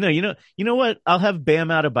 you know what? I'll have Bam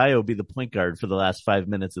Adebayo be the point guard for the last 5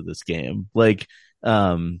 minutes of this game. Like,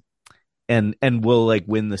 and we'll like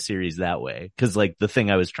win the series that way. Cause like the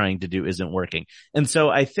thing I was trying to do isn't working. And so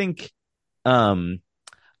I think,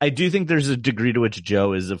 I do think there's a degree to which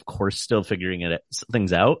Joe is, of course, still figuring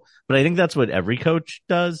things out, but I think that's what every coach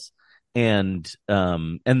does. And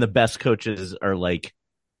the best coaches are like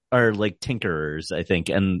tinkerers, I think,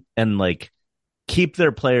 and like keep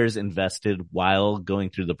their players invested while going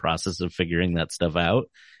through the process of figuring that stuff out.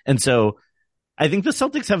 And so I think the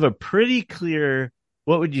Celtics have a pretty clear,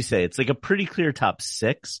 what would you say? It's like a pretty clear top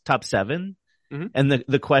 7. Mm-hmm. And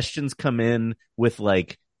the questions come in with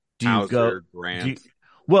like, do you go Grant?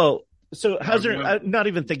 Well, so Hauser, not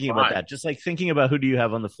even thinking about that, just like thinking about who do you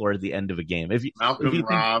have on the floor at the end of a game. Malcolm,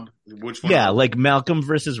 Rob, which one? Yeah, like Malcolm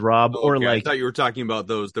versus Rob, or like. I thought you were talking about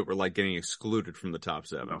those that were like getting excluded from the top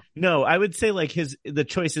 7. No, I would say like the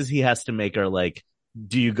choices he has to make are like,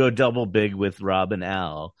 do you go double big with Rob and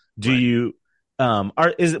Al? Do you,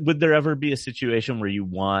 would there ever be a situation where you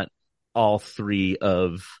want all 3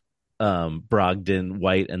 of Brogdon,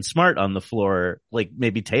 White, and Smart on the floor, like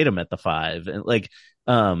maybe Tatum at the 5, and like,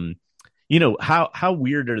 you know, how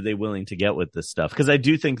weird are they willing to get with this stuff? Because I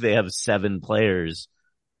do think they have 7 players,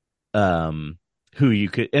 who you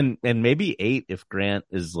could, and maybe 8 if Grant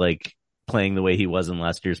is like playing the way he was in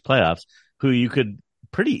last year's playoffs, who you could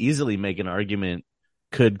pretty easily make an argument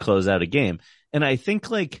could close out a game. And I think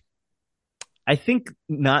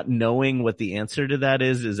not knowing what the answer to that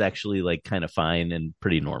is actually like kind of fine and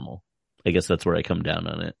pretty normal. I guess that's where I come down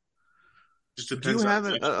on it. Do you have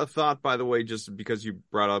a thought, by the way, just because you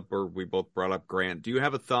brought up, or we both brought up Grant, do you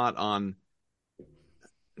have a thought on,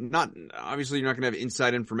 not, obviously you're not going to have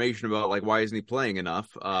inside information about like, why isn't he playing enough?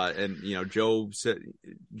 And, you know, Joe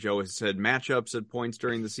has said matchups at points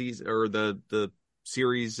during the season or the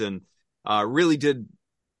series, and really did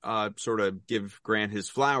sort of give Grant his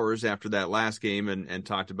flowers after that last game, and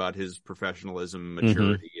talked about his professionalism,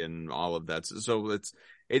 maturity, and all of that. So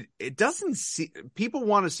it doesn't see, people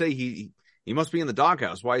want to say he must be in the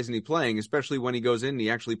doghouse. Why isn't he playing? Especially when he goes in and he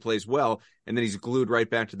actually plays well, and then he's glued right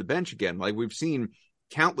back to the bench again. Like we've seen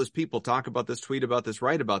countless people talk about this, tweet about this,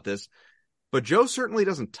 write about this, but Joe certainly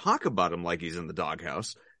doesn't talk about him like he's in the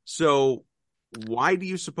doghouse. So why do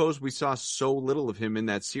you suppose we saw so little of him in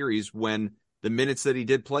that series when the minutes that he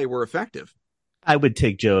did play were effective? I would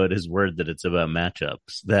take Joe at his word that it's about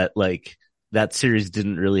matchups, that like that series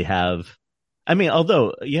didn't really have, I mean,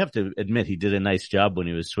 although you have to admit he did a nice job when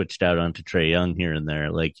he was switched out onto Trae Young here and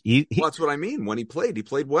there. Like well, that's what I mean. When he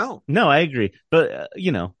played well. No, I agree. But,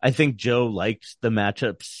 you know, I think Joe liked the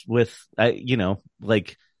matchups with, you know,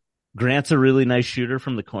 like Grant's a really nice shooter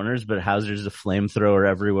from the corners, but Hauser's a flamethrower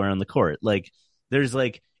everywhere on the court. Like there's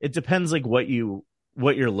like, it depends like what you're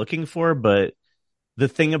looking for. But the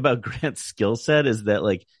thing about Grant's skill set is that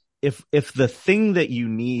like, if the thing that you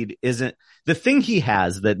need isn't the thing he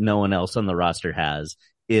has that no one else on the roster has,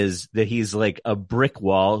 is that he's like a brick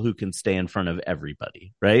wall who can stay in front of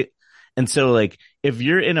everybody. Right. And so like, if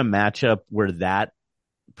you're in a matchup where that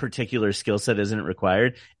particular skill set isn't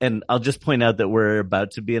required. And I'll just point out that we're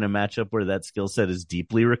about to be in a matchup where that skill set is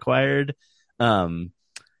deeply required.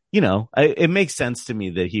 It makes sense to me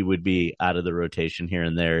that he would be out of the rotation here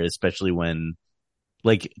and there, especially when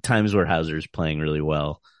like times where Hauser's playing really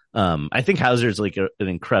well. I think Hauser's like an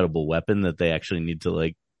incredible weapon that they actually need to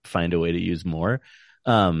like find a way to use more.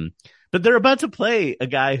 But they're about to play a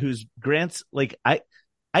guy who's Grant's like,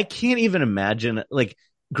 I can't even imagine like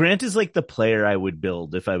Grant is like the player I would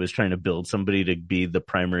build if I was trying to build somebody to be the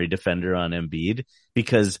primary defender on Embiid,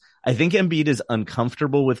 because I think Embiid is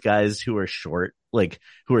uncomfortable with guys who are short, like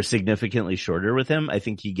who are significantly shorter with him. I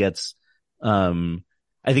think he's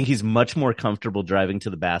much more comfortable driving to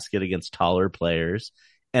the basket against taller players.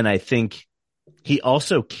 And I think he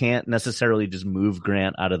also can't necessarily just move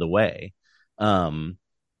Grant out of the way, the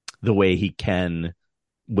way he can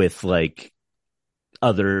with like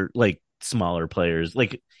other like smaller players.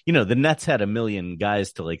 Like, the Nets had a million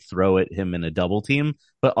guys to like throw at him in a double team,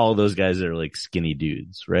 but all those guys are like skinny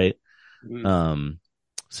dudes, right?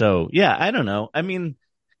 So yeah, I don't know. I mean,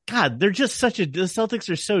 God, they're just the Celtics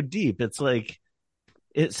are so deep. It's like,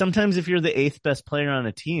 sometimes if you're the 8th best player on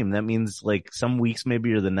a team, that means like some weeks maybe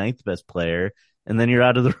you're the 9th best player, and then you're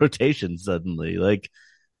out of the rotation suddenly. Like,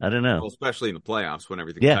 I don't know. Well, especially in the playoffs when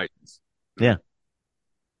everything tightens. Yeah.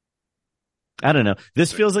 I don't know.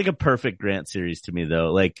 This feels like a perfect Grant series to me,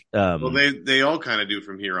 though. Like, well, they all kind of do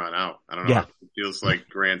from here on out. I don't know. Yeah. It feels like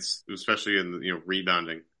Grant's, especially in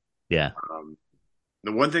rebounding. Yeah.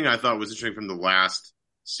 The one thing I thought was interesting from the last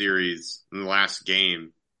series, in the last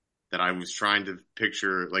game, that I was trying to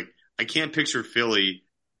picture, like, I can't picture Philly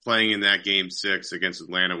playing in that game 6 against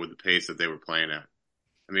Atlanta with the pace that they were playing at.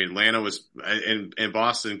 I mean, Atlanta was, and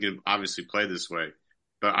Boston can obviously play this way,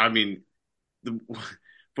 but I mean,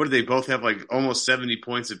 what did they both have, like almost 70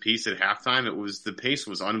 points apiece at halftime? The pace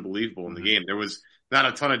was unbelievable in the game. There was not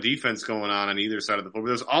a ton of defense going on either side of the floor, but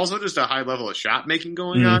there was also just a high level of shot making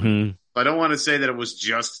going on. I don't want to say that it was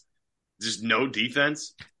just no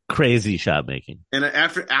defense. Crazy shot making. And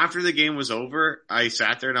after the game was over, I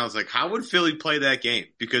sat there and I was like, how would Philly play that game?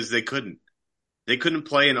 Because they couldn't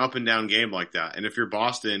play an up and down game like that. And if you're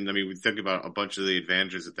Boston, I mean, we think about a bunch of the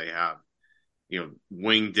advantages that they have.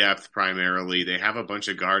 Wing depth primarily. They have a bunch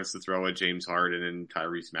of guards to throw at James Harden and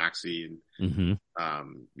Tyrese Maxey. And,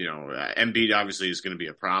 Embiid obviously is going to be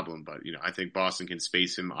a problem, but, I think Boston can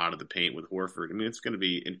space him out of the paint with Horford. I mean, it's going to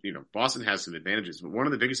be, Boston has some advantages, but one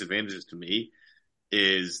of the biggest advantages to me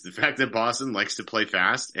is the fact that Boston likes to play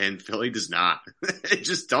fast and Philly does not. They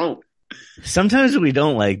just don't. Sometimes the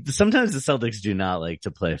Celtics do not like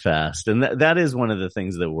to play fast. And that is one of the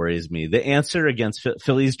things that worries me. The answer against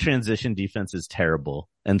Philly's transition defense is terrible.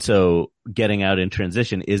 And so getting out in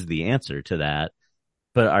transition is the answer to that.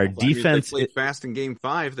 But our defense, if they played fast in game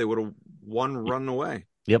 5, they would have won run away.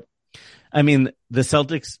 Yep. I mean, the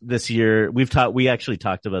Celtics this year, we actually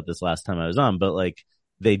talked about this last time I was on, but like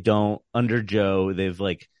they don't, under Joe, they've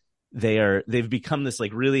become this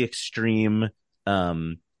like really extreme,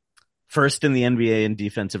 first in the NBA in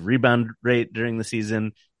defensive rebound rate during the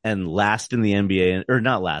season and last in the NBA, or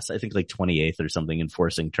not last, I think like 28th or something in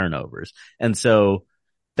forcing turnovers. And so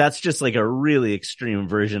that's just like a really extreme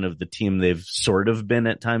version of the team they've sort of been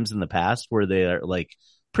at times in the past, where they are like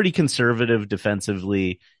pretty conservative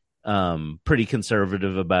defensively, pretty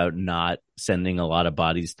conservative about not sending a lot of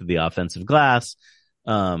bodies to the offensive glass.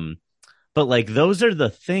 But like those are the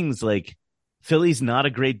things, like Philly's not a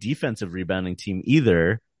great defensive rebounding team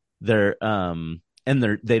either. They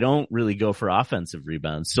don't really go for offensive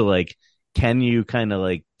rebounds. So like, can you kind of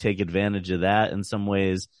like take advantage of that in some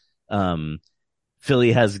ways?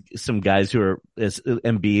 Philly has some guys who are,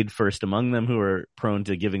 Embiid first among them, who are prone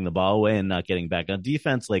to giving the ball away and not getting back on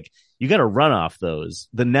defense. Like, you got to run off those.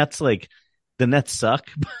 The Nets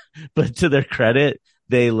suck, but to their credit,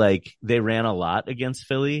 they ran a lot against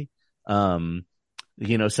Philly. Some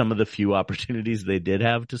of the few opportunities they did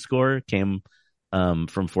have to score came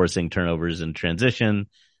from forcing turnovers in transition.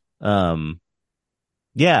 I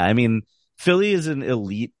mean, Philly is an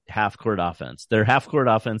elite half-court offense. Their half-court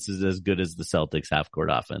offense is as good as the Celtics' half-court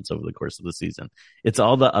offense over the course of the season. It's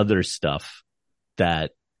all the other stuff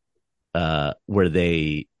that where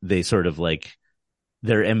they sort of like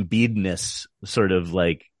their Embiidness sort of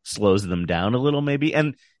like slows them down a little maybe.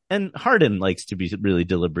 And Harden likes to be really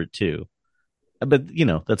deliberate too. But,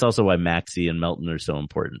 that's also why Maxey and Melton are so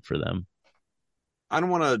important for them. I don't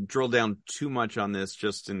want to drill down too much on this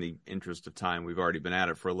just in the interest of time. We've already been at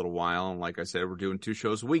it for a little while. And like I said, we're doing 2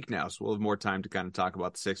 shows a week now. So we'll have more time to kind of talk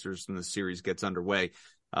about the Sixers when the series gets underway.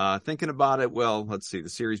 Thinking about it, well, let's see. The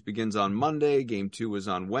series begins on Monday. Game 2 is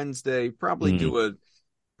on Wednesday. Probably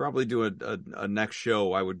probably do a next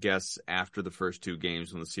show, I would guess, after the first two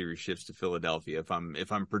games when the series shifts to Philadelphia, if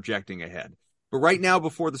I'm projecting ahead. But right now,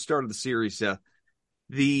 before the start of the series,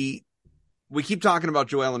 we keep talking about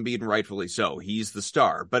Joel Embiid, and rightfully so. He's the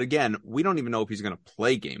star. But again, we don't even know if he's going to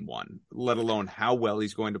play game one, let alone how well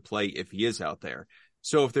he's going to play if he is out there.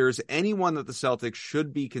 So if there's anyone that the Celtics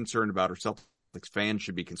should be concerned about, or Celtics fans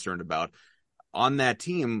should be concerned about on that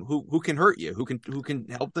team, who can hurt you, who can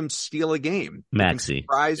help them steal a game, Maxey,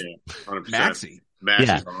 surprise, yeah, Maxey.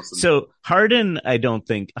 Yeah. Awesome. So Harden, I don't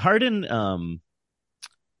think Harden.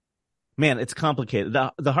 Man, it's complicated.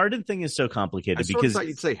 The Harden thing is so complicated because thought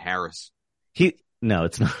you'd say Harris. No,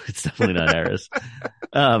 it's not. It's definitely not Harris.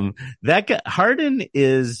 That guy Harden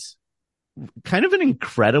is kind of an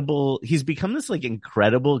incredible. He's become this like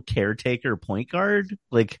incredible caretaker point guard.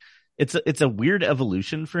 Like it's a weird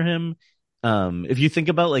evolution for him. If you think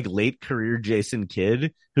about like late career Jason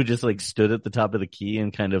Kidd, who just like stood at the top of the key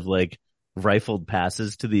and kind of like rifled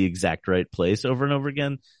passes to the exact right place over and over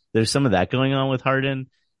again, there's some of that going on with Harden.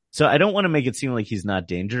 So I don't want to make it seem like he's not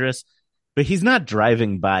dangerous, but he's not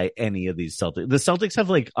driving by any of these Celtics. The Celtics have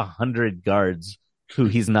like 100 guards who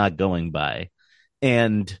he's not going by,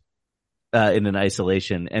 and in an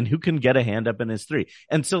isolation, and who can get a hand up in his three.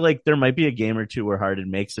 And so like there might be a game or two where Harden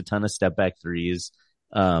makes a ton of step back threes.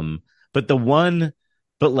 But the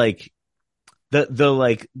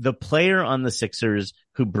player on the Sixers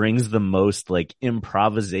who brings the most like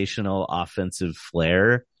improvisational offensive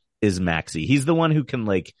flair is Maxey. He's the one who can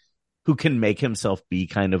make himself be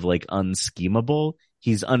kind of like unschemable.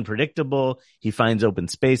 He's unpredictable. He finds open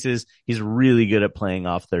spaces. He's really good at playing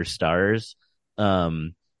off their stars.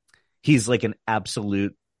 He's like an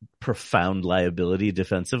absolute profound liability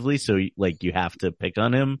defensively. So like you have to pick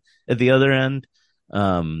on him at the other end.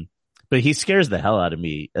 But he scares the hell out of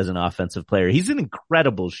me as an offensive player. He's an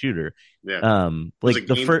incredible shooter. Yeah. Like the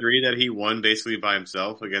game 3 that he won basically by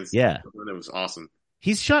himself against. Yeah. It was awesome.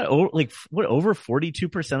 He's shot over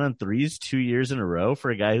 42% on threes 2 years in a row for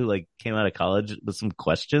a guy who like came out of college with some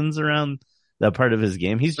questions around that part of his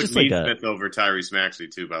game. He's just like a Smith over Tyrese Maxey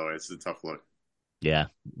too, by the way. It's a tough look. Yeah,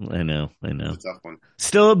 I know. It's a tough one.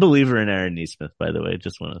 Still a believer in Aaron Nesmith, by the way.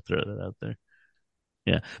 Just want to throw that out there.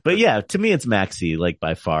 Yeah. But yeah, to me it's Maxey, like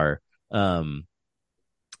by far. And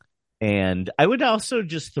I would also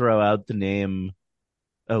just throw out the name.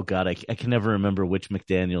 Oh God, I can never remember which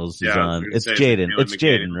McDaniels is on. It's Jaden. It's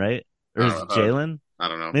Jaden, right? Or is it Jalen? I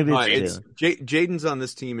don't know. Maybe it's Jaden's on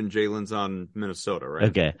this team and Jalen's on Minnesota, right?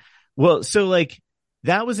 Okay. Well, so like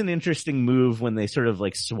that was an interesting move when they sort of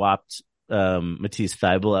like swapped Matisse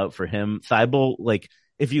Thybulle out for him. Thybulle, like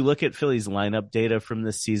if you look at Philly's lineup data from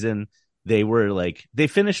this season, they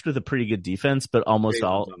finished with a pretty good defense, but almost Jalen's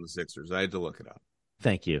all on the Sixers. I had to look it up.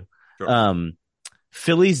 Thank you. Sure.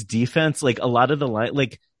 Philly's defense, like a lot of the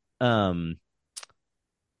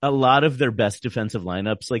a lot of their best defensive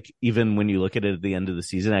lineups, like even when you look at it at the end of the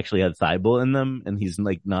season, actually had Thybulle in them, and he's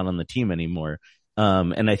like not on the team anymore.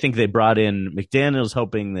 And I think they brought in McDaniels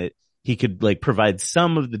hoping that he could like provide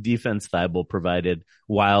some of the defense Thybulle provided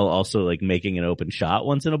while also like making an open shot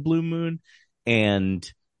once in a blue moon. And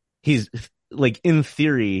he's like in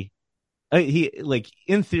theory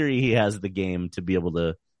he has the game to be able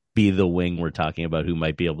to be the wing we're talking about who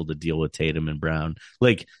might be able to deal with Tatum and Brown.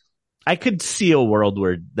 Like I could see a world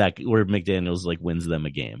where McDaniels like wins them a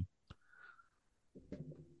game.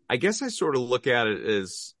 I guess I sort of look at it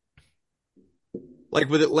as like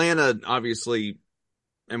with Atlanta, obviously,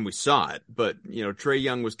 and we saw it, but you know, Trae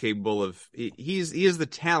Young was capable of, he is the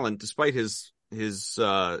talent despite his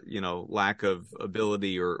lack of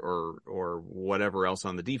ability or whatever else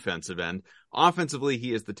on the defensive end. Offensively,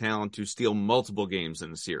 he has the talent to steal multiple games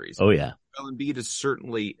in a series. Oh yeah. Well, Embiid is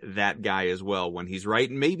certainly that guy as well when he's right,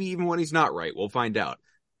 and maybe even when he's not right. We'll find out.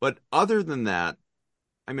 But other than that,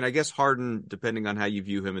 I mean, I guess Harden, depending on how you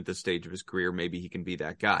view him at this stage of his career, maybe he can be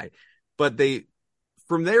that guy. But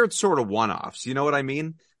from there, it's sort of one-offs. You know what I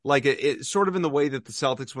mean? Like it's sort of in the way that the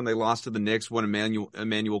Celtics, when they lost to the Knicks, when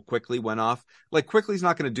Emmanuel Quickley went off, like Quickley's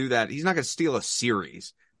not going to do that. He's not going to steal a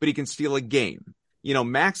series, but he can steal a game. You know,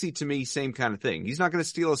 Maxey to me, same kind of thing. He's not going to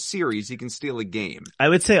steal a series. He can steal a game. I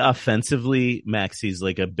would say offensively, Maxey's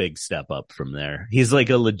like a big step up from there. He's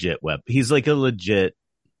like a legit weapon. He's very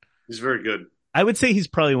good. I would say he's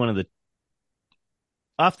probably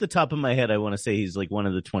off the top of my head, I want to say he's like one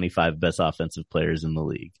of the 25 best offensive players in the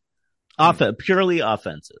league. Purely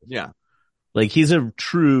offensive. Yeah. Like he's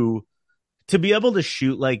to be able to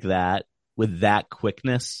shoot like that with that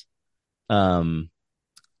quickness.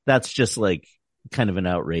 That's just like kind of an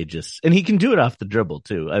outrageous, and he can do it off the dribble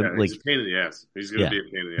too. He's a pain in the ass. He's going to be a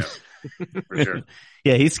pain in the ass for sure.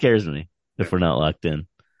 Yeah. He scares me if we're not locked in.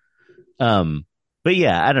 But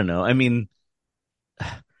yeah, I don't know. I mean,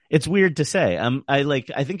 it's weird to say.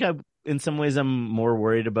 I think in some ways I'm more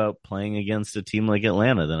worried about playing against a team like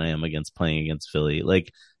Atlanta than I am against playing against Philly.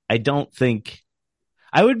 Like, I don't think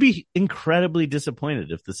I would be incredibly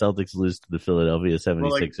disappointed if the Celtics lose to the Philadelphia 76ers.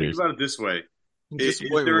 Well, like, think about it this way. Is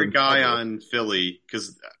there a guy on Philly?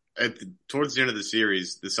 Because towards the end of the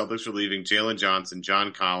series, the Celtics were leaving Jalen Johnson,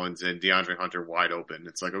 John Collins, and DeAndre Hunter wide open.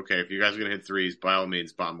 It's like, okay, if you guys are going to hit threes, by all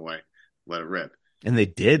means, bomb away. Let it rip. And they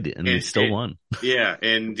did, and they still won. Yeah,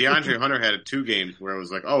 and DeAndre Hunter had 2 games where it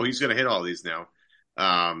was like, oh, he's going to hit all these now.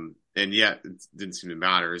 And yet, it didn't seem to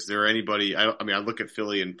matter. Is there anybody? I look at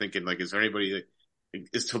Philly and thinking, like, is there anybody?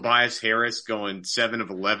 Is Tobias Harris going 7 of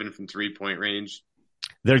 11 from 3-point range?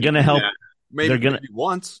 They're going to help. Maybe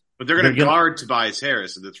once. But they're going to guard Tobias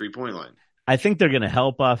Harris at the 3-point line. I think they're going to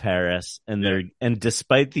help off Harris, and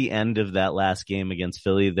despite the end of that last game against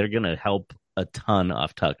Philly, they're going to help a ton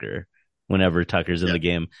off Tucker whenever Tucker's in the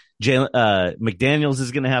game. McDaniels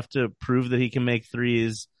is going to have to prove that he can make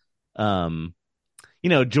threes.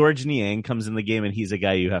 George Niang comes in the game, and he's a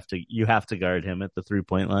guy you have to guard him at the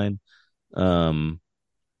 3-point line. I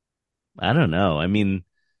don't know. I mean.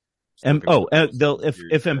 If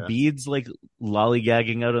Embiid's like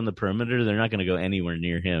lollygagging out on the perimeter, they're not going to go anywhere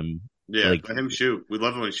near him. Yeah, let him shoot. We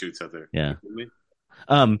love it when he shoots out there. Yeah.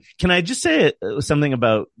 Can I just say something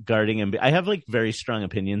about guarding Embiid? I have like very strong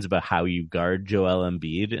opinions about how you guard Joel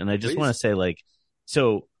Embiid, and I just want to say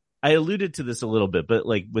so I alluded to this a little bit, but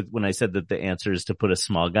like when I said that the answer is to put a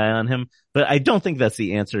small guy on him, but I don't think that's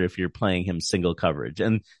the answer if you're playing him single coverage.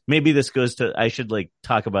 And maybe this goes to I should like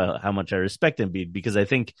talk about how much I respect Embiid, because I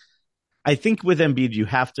think with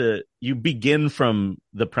Embiid, you begin from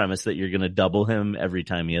the premise that you're going to double him every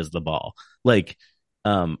time he has the ball. Like,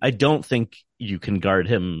 I don't think you can guard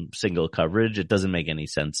him single coverage. It doesn't make any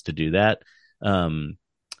sense to do that.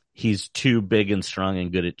 He's too big and strong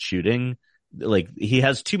and good at shooting. Like, he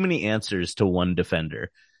has too many answers to one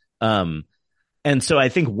defender. And so I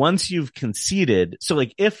think once you've conceded, so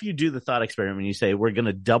like if you do the thought experiment and you say, we're going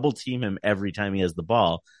to double team him every time he has the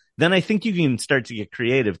ball, then I think you can start to get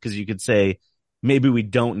creative, because you could say maybe we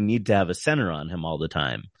don't need to have a center on him all the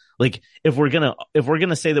time. Like if we're going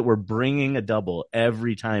to say that we're bringing a double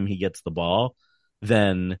every time he gets the ball,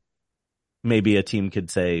 then maybe a team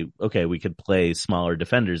could say, okay, we could play smaller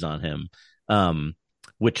defenders on him,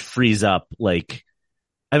 which frees up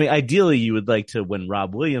ideally you would like to, when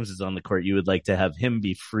Rob Williams is on the court, you would like to have him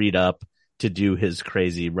be freed up to do his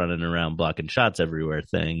crazy running around blocking shots everywhere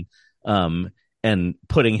thing. And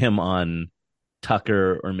putting him on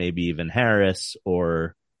Tucker or maybe even Harris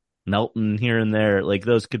or Melton here and there, like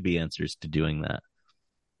those could be answers to doing that.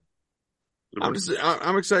 I'm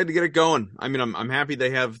excited to get it going. I mean, I'm happy they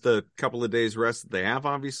have the couple of days rest that they have.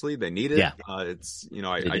 Obviously, they need it. Yeah.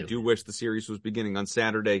 I do wish the series was beginning on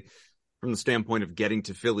Saturday from the standpoint of getting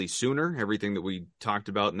to Philly sooner. Everything that we talked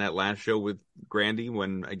about in that last show with Grandy,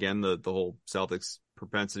 when again the whole Celtics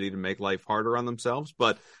propensity to make life harder on themselves,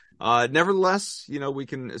 but. Nevertheless, we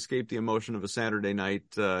can escape the emotion of a Saturday night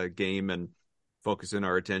game and focus in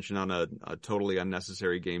our attention on a totally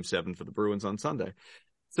unnecessary Game 7 for the Bruins on Sunday.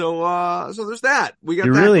 So there's that. We got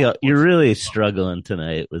you're really struggling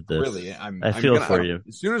tonight with this. Really, I feel for you.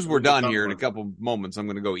 As soon as we're done here in a couple moments, I'm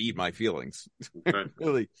going to go eat my feelings.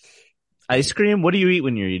 Really. Ice cream? What do you eat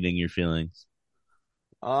when you're eating your feelings?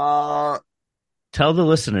 Tell the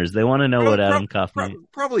listeners. They want to know what Adam Kaufman eats.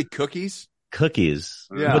 Probably cookies. Cookies.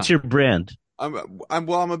 Yeah. What's your brand? I'm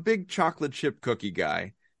a big chocolate chip cookie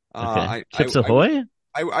guy. Okay. Chips Ahoy?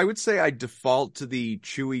 I would say I default to the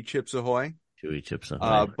chewy Chips Ahoy. Chewy Chips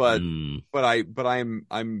Ahoy. But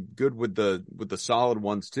I'm good with the solid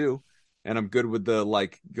ones too, and I'm good with the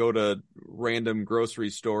go to random grocery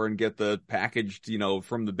store and get the packaged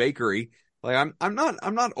from the bakery. Like I'm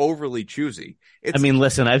not overly choosy.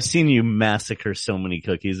 Listen, I've seen you massacre so many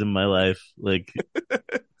cookies in my life. Like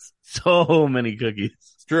so many cookies.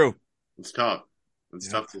 It's true. It's tough. It's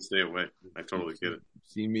tough to stay away. I totally get it.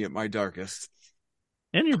 Seen me at my darkest.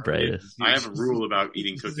 And your brightest. I have a rule about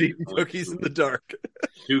eating cookies. Cookies in the dark.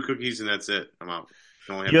 2 cookies and that's it. I'm out.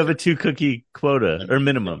 You have a 2 cookie quota or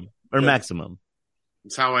minimum or maximum.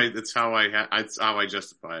 That's how I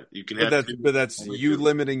justify it. You can have but that's you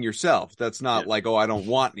limiting yourself. That's not I don't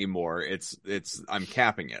want any more. It's I'm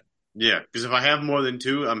capping it. Yeah, because if I have more than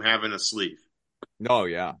 2, I'm having a sleeve. Oh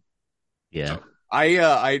yeah. Yeah.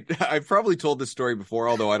 I've probably told this story before,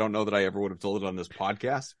 although I don't know that I ever would have told it on this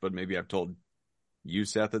podcast, but maybe I've told you,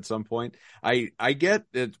 Seth, at some point. I get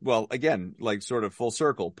it. Well, again, like sort of full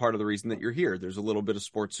circle, part of the reason that you're here, there's a little bit of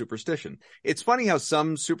sports superstition. It's funny how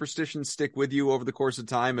some superstitions stick with you over the course of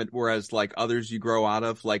time, whereas like others you grow out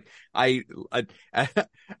of. Like I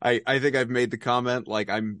think I've made the comment, like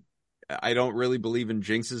I don't really believe in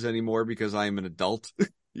jinxes anymore because I am an adult.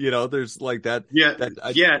 There's like that. Yeah.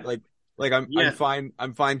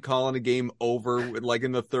 I'm fine calling a game over like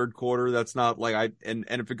in the third quarter. That's not like and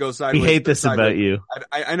if it goes sideways. We hate this about you.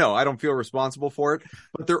 I know I don't feel responsible for it,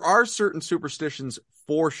 but there are certain superstitions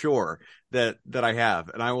for sure that I have,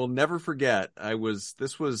 and I will never forget.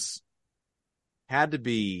 This had to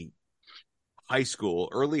be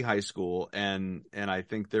early high school. And I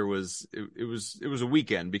think it was a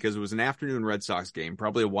weekend because it was an afternoon Red Sox game,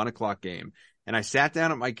 probably a 1:00 game. And I sat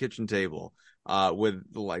down at my kitchen table, with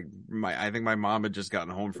like I think my mom had just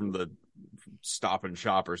gotten home from the Stop and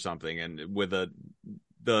Shop or something. And with the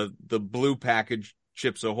blue package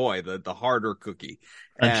Chips Ahoy, the harder cookie.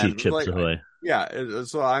 And Chips like, Ahoy. Yeah.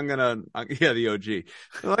 So the OG.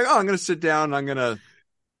 Like, I'm going to sit down. I'm going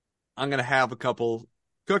to have a couple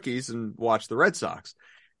cookies and watch the Red Sox.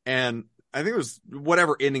 And I think it was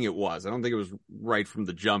whatever inning it was. I don't think it was right from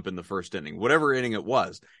the jump in the first inning, whatever inning it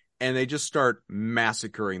was. And they just start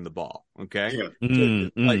massacring the ball. Okay. Yeah.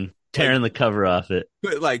 Tearing the cover off it.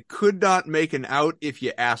 Like could not make an out if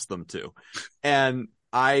you asked them to. And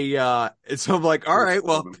so I'm like, all right,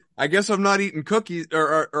 well, I guess I'm not eating cookies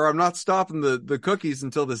or I'm not stopping the cookies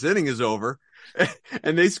until this inning is over.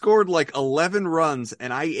 And they scored like 11 runs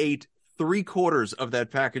and I ate 3/4 of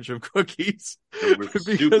that package of cookies. Super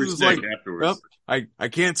sick afterwards. Well, I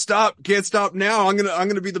can't stop now. I'm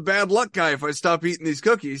gonna be the bad luck guy if I stop eating these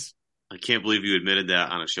cookies. I can't believe you admitted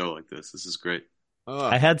that on a show like this. This is great.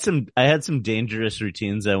 I had some dangerous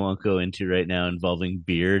routines I won't go into right now involving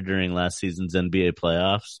beer during last season's NBA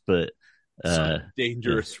playoffs, but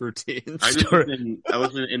dangerous routines. I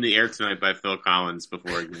was in the air tonight by Phil Collins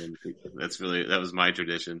before a game. That was my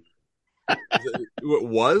tradition. It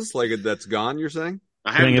was like that's gone. You're saying?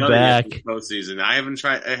 I haven't Bring it back. Postseason. I haven't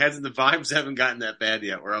tried. The vibes haven't gotten that bad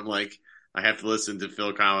yet. Where I'm like, I have to listen to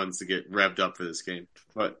Phil Collins to get revved up for this game.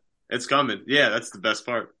 But it's coming. Yeah, that's the best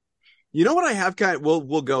part. You know what I have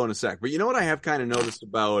we'll go in a sec, but you know what I have kind of noticed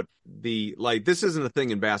about this isn't a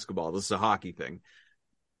thing in basketball. This is a hockey thing.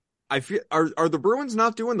 I feel are the Bruins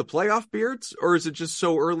not doing the playoff beards, or is it just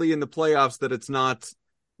so early in the playoffs that it's not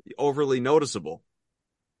overly noticeable?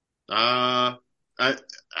 I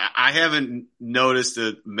haven't noticed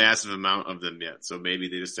a massive amount of them yet, so maybe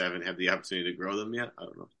they just haven't had the opportunity to grow them yet. I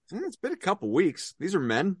don't know. It's been a couple weeks. These are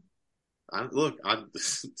men. I'm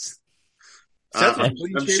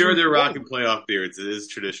sure they're rocking playoff beards. It is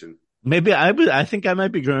tradition. Maybe I think I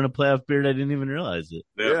might be growing a playoff beard. I didn't even realize it.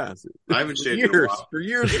 Yeah. I haven't shaved for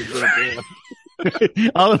years.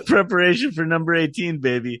 All in preparation for number 18,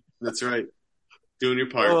 baby. That's right. Doing your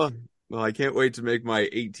part. Well, I can't wait to make my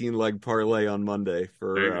 18-leg parlay on Monday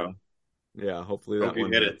for, hopefully that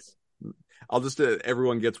one hits. I'll just,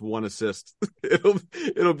 everyone gets one assist.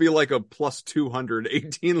 It'll be like a plus 200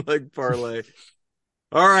 18-leg parlay.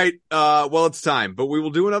 All right. Well, it's time, but we will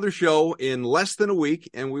do another show in less than a week,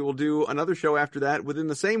 and we will do another show after that within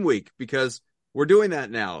the same week because we're doing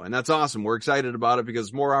that now. And that's awesome. We're excited about it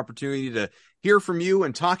because more opportunity to hear from you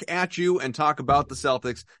and talk at you and talk about the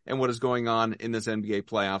Celtics and what is going on in this NBA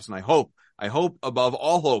playoffs. And I hope above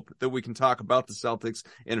all hope that we can talk about the Celtics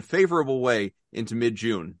in a favorable way into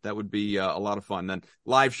mid-June. That would be a lot of fun. Then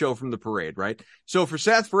live show from the parade, right? So for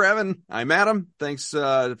Seth, for Evan, I'm Adam. Thanks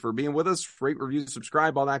for being with us. Rate, review,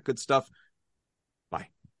 subscribe, all that good stuff.